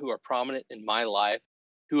now who are prominent in my life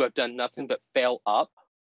who have done nothing but fail up,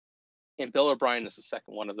 and Bill O'Brien is the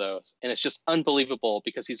second one of those. And it's just unbelievable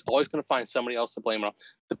because he's always going to find somebody else to blame it on.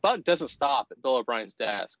 The buck doesn't stop at Bill O'Brien's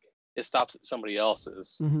desk. It stops at somebody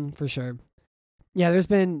else's. For sure. Yeah, there's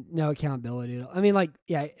been no accountability. I mean,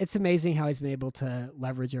 it's amazing how he's been able to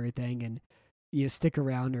leverage everything and stick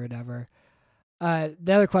around or whatever. The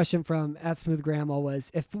other question from @SmoothGrandma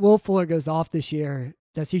was, if Will Fuller goes off this year,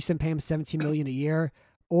 does Houston pay him $17 million a year,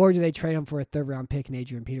 or do they trade him for a 3rd-round pick in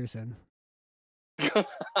Adrian Peterson?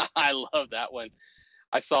 I love that one.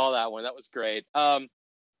 I saw that one. That was great.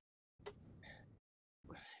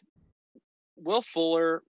 Will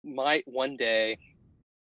Fuller might one day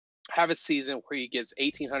have a season where he gets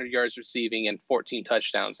 1,800 yards receiving and 14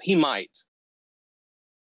 touchdowns. He might.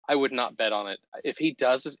 I would not bet on it. If he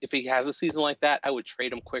has a season like that, I would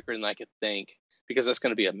trade him quicker than I could think, because that's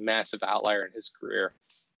going to be a massive outlier in his career.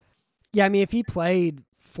 Yeah, I mean, if he played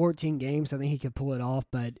 14 games, I think he could pull it off,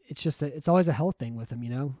 but it's always a health thing with him,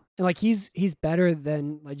 And like he's better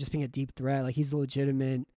than like just being a deep threat. Like he's a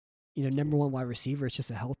legitimate, number one wide receiver. It's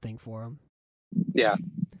just a health thing for him. Yeah.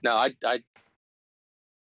 No,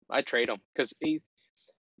 I trade him because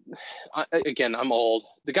again, I'm old.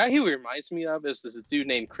 The guy he reminds me of is this dude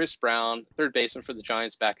named Chris Brown, third baseman for the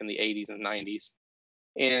Giants back in the 80s and 90s.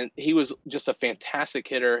 And he was just a fantastic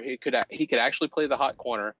hitter. He could actually play the hot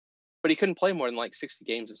corner, but he couldn't play more than like 60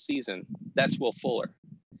 games a season. That's Will Fuller.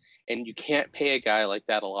 And you can't pay a guy like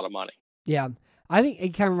that a lot of money. Yeah. I think it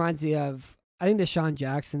kind of reminds me of, I think Deshaun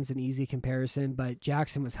Jackson's an easy comparison, but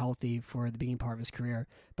Jackson was healthy for the beginning part of his career.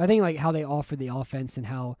 But I think like how they offer the offense and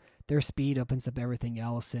how their speed opens up everything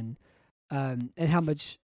else, and how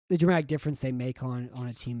much the dramatic difference they make on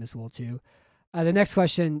a team as well too. The next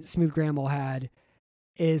question Smooth Gramble had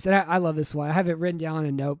is, and I love this one. I have it written down on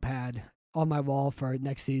a notepad on my wall for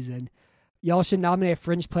next season. Y'all should nominate a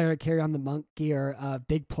fringe player to carry on the monkey or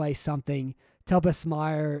big play something to help us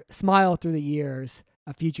smile through the years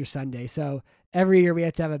of future Sunday. So every year we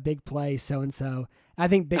have to have a big play so-and-so. I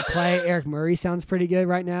think big play Eric Murray sounds pretty good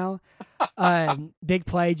right now. Big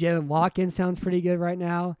play Jalen Watkins sounds pretty good right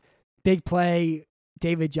now. Big play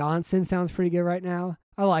David Johnson sounds pretty good right now.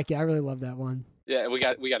 I like it. I really love that one. Yeah, we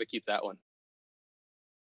got to keep that one.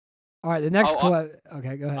 All right, the next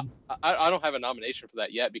okay, go ahead. I don't have a nomination for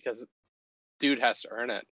that yet because dude has to earn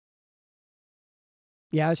it.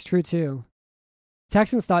 Yeah, it's true too.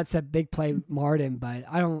 Texans thought said big play Martin, but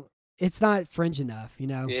it's not fringe enough,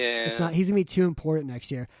 Yeah. It's not. He's gonna be too important next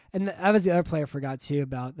year. And that was the other player I forgot too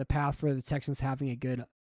about the path for the Texans having a good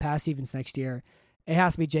pass defense next year. It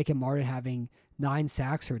has to be Jacob Martin having 9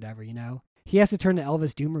 sacks or whatever. He has to turn to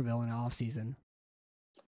Elvis Dumervil in the offseason.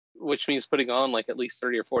 Which means putting on like at least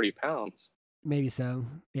 30 or 40 pounds. Maybe so,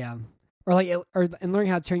 yeah. And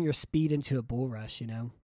learning how to turn your speed into a bull rush,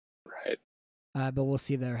 Right. But we'll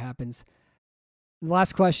see if that happens. The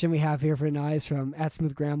last question we have here for tonight is from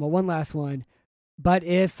 @SmoothGrandma. One last one. But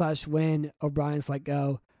if/when O'Brien's let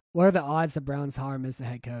go, what are the odds the Browns hire him as the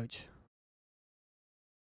head coach?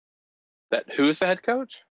 That who is the head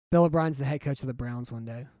coach? Bill O'Brien's the head coach of the Browns one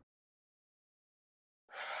day.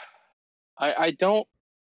 I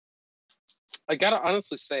got to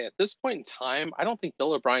honestly say, at this point in time, I don't think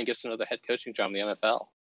Bill O'Brien gets another head coaching job in the NFL.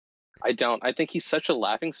 I don't. I think he's such a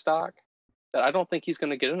laughingstock that I don't think he's going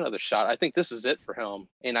to get another shot. I think this is it for him.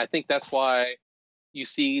 And I think that's why you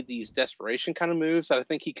see these desperation kind of moves that I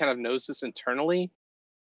think he kind of knows this internally.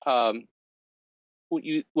 When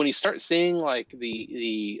you start seeing like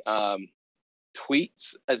the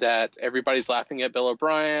tweets that everybody's laughing at Bill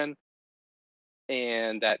O'Brien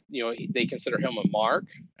and that, they consider him a mark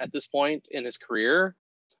at this point in his career,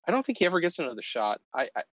 I don't think he ever gets another shot.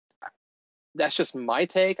 That's just my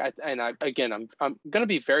take. I'm going to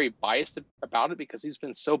be very biased about it because he's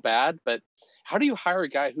been so bad. But how do you hire a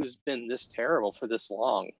guy who's been this terrible for this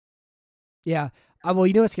long? Yeah. Well,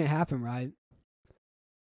 you know what's going to happen, right?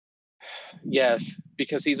 Yes,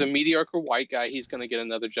 because he's a mediocre white guy. He's going to get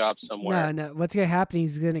another job somewhere. No. What's going to happen?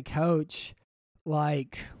 He's going to coach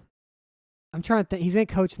like, I'm trying to think. He's going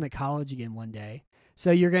to coach in the college again one day.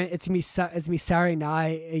 So it's going to be Saturday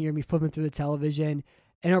night and you're going to be flipping through the television.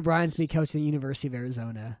 And O'Brien's going to be coaching the University of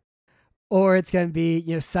Arizona. Or it's going to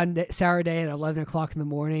be, Saturday at 11 o'clock in the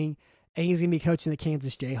morning, and he's going to be coaching the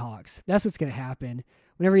Kansas Jayhawks. That's what's going to happen.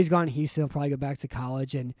 Whenever he's gone to Houston, he'll probably go back to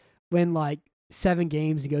college and win like 7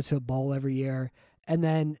 games and go to a bowl every year, and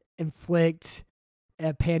then inflict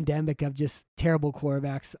a pandemic of just terrible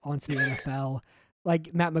quarterbacks onto the NFL,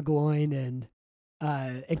 like Matt McGloin and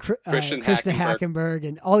Christian Hackenberg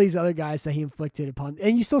and all these other guys that he inflicted upon.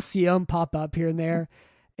 And you still see them pop up here and there.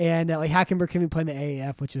 And like Hackenberg couldn't even play in the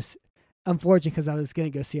AAF, which was unfortunate because I was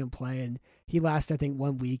going to go see him play. And he lasted, I think,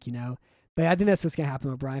 1 week, But I think that's what's going to happen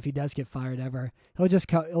with Brian if he does get fired ever. He'll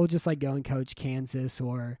just like go and coach Kansas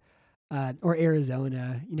or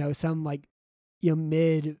Arizona, some like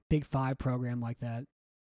mid Big 5 program like that.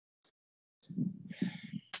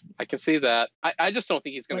 I can see that. I just don't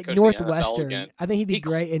think he's going to coach Northwestern. the NFL again. I think he'd be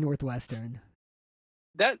great in Northwestern.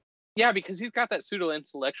 That Yeah, because he's got that pseudo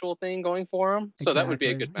intellectual thing going for him, so that would be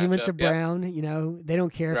a good matchup. He went to yeah. Brown. You know, they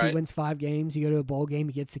don't care if he Right. wins 5 games. You go to a bowl game,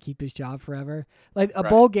 he gets to keep his job forever. Like a Right.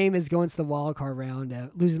 bowl game is going to the wild card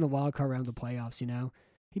round, losing the wild card round of the playoffs. You know,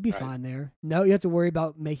 he'd be Right. fine there. No, you have to worry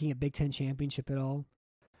about making a Big Ten championship at all.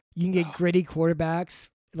 You can get Oh. gritty quarterbacks,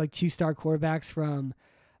 like 2-star quarterbacks from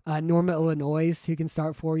Norma, Illinois, who can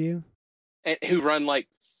start for you. And who run like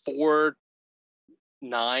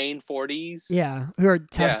 4.9 40s. Yeah, who are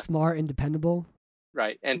tough, Yeah. smart, and dependable.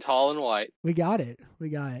 Right, and tall and white. We got it.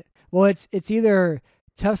 Well, it's either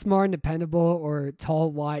tough, smart, and dependable, or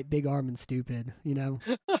tall, white, big arm, and stupid. You know,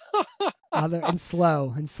 and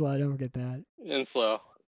slow. Don't forget that. And slow.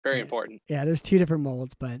 Very Yeah. important. Yeah, there's 2 different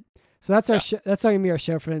molds, but so that's our that's gonna be our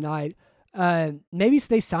show for tonight. Maybe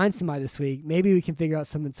they sign somebody this week. Maybe we can figure out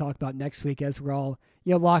something to talk about next week as we're all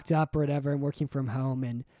locked up or whatever and working from home.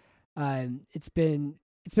 And it's been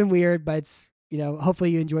weird, but it's hopefully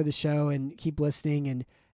you enjoy the show and keep listening, and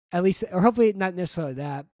at least, or hopefully not necessarily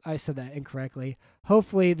that I said that incorrectly.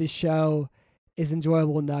 Hopefully the show is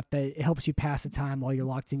enjoyable enough that it helps you pass the time while you're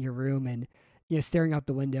locked in your room and staring out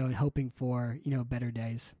the window and hoping for better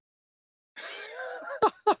days.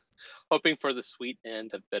 Hoping for the sweet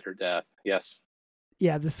end of bitter death. Yes.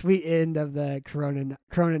 Yeah, the sweet end of the Corona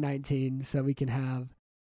 19, so we can have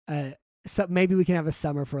maybe we can have a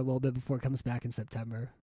summer for a little bit before it comes back in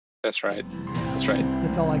September. That's right. That's right.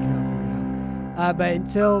 That's all I can hope for now. But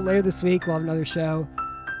until later this week, we'll have another show.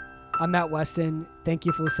 I'm Matt Weston. Thank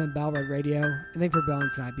you for listening to Battle Red Radio, and thank you for bailing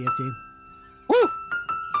tonight, BFT. Woo! That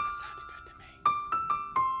sounded good to me.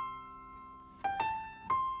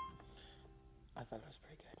 I thought it was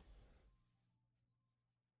pretty good.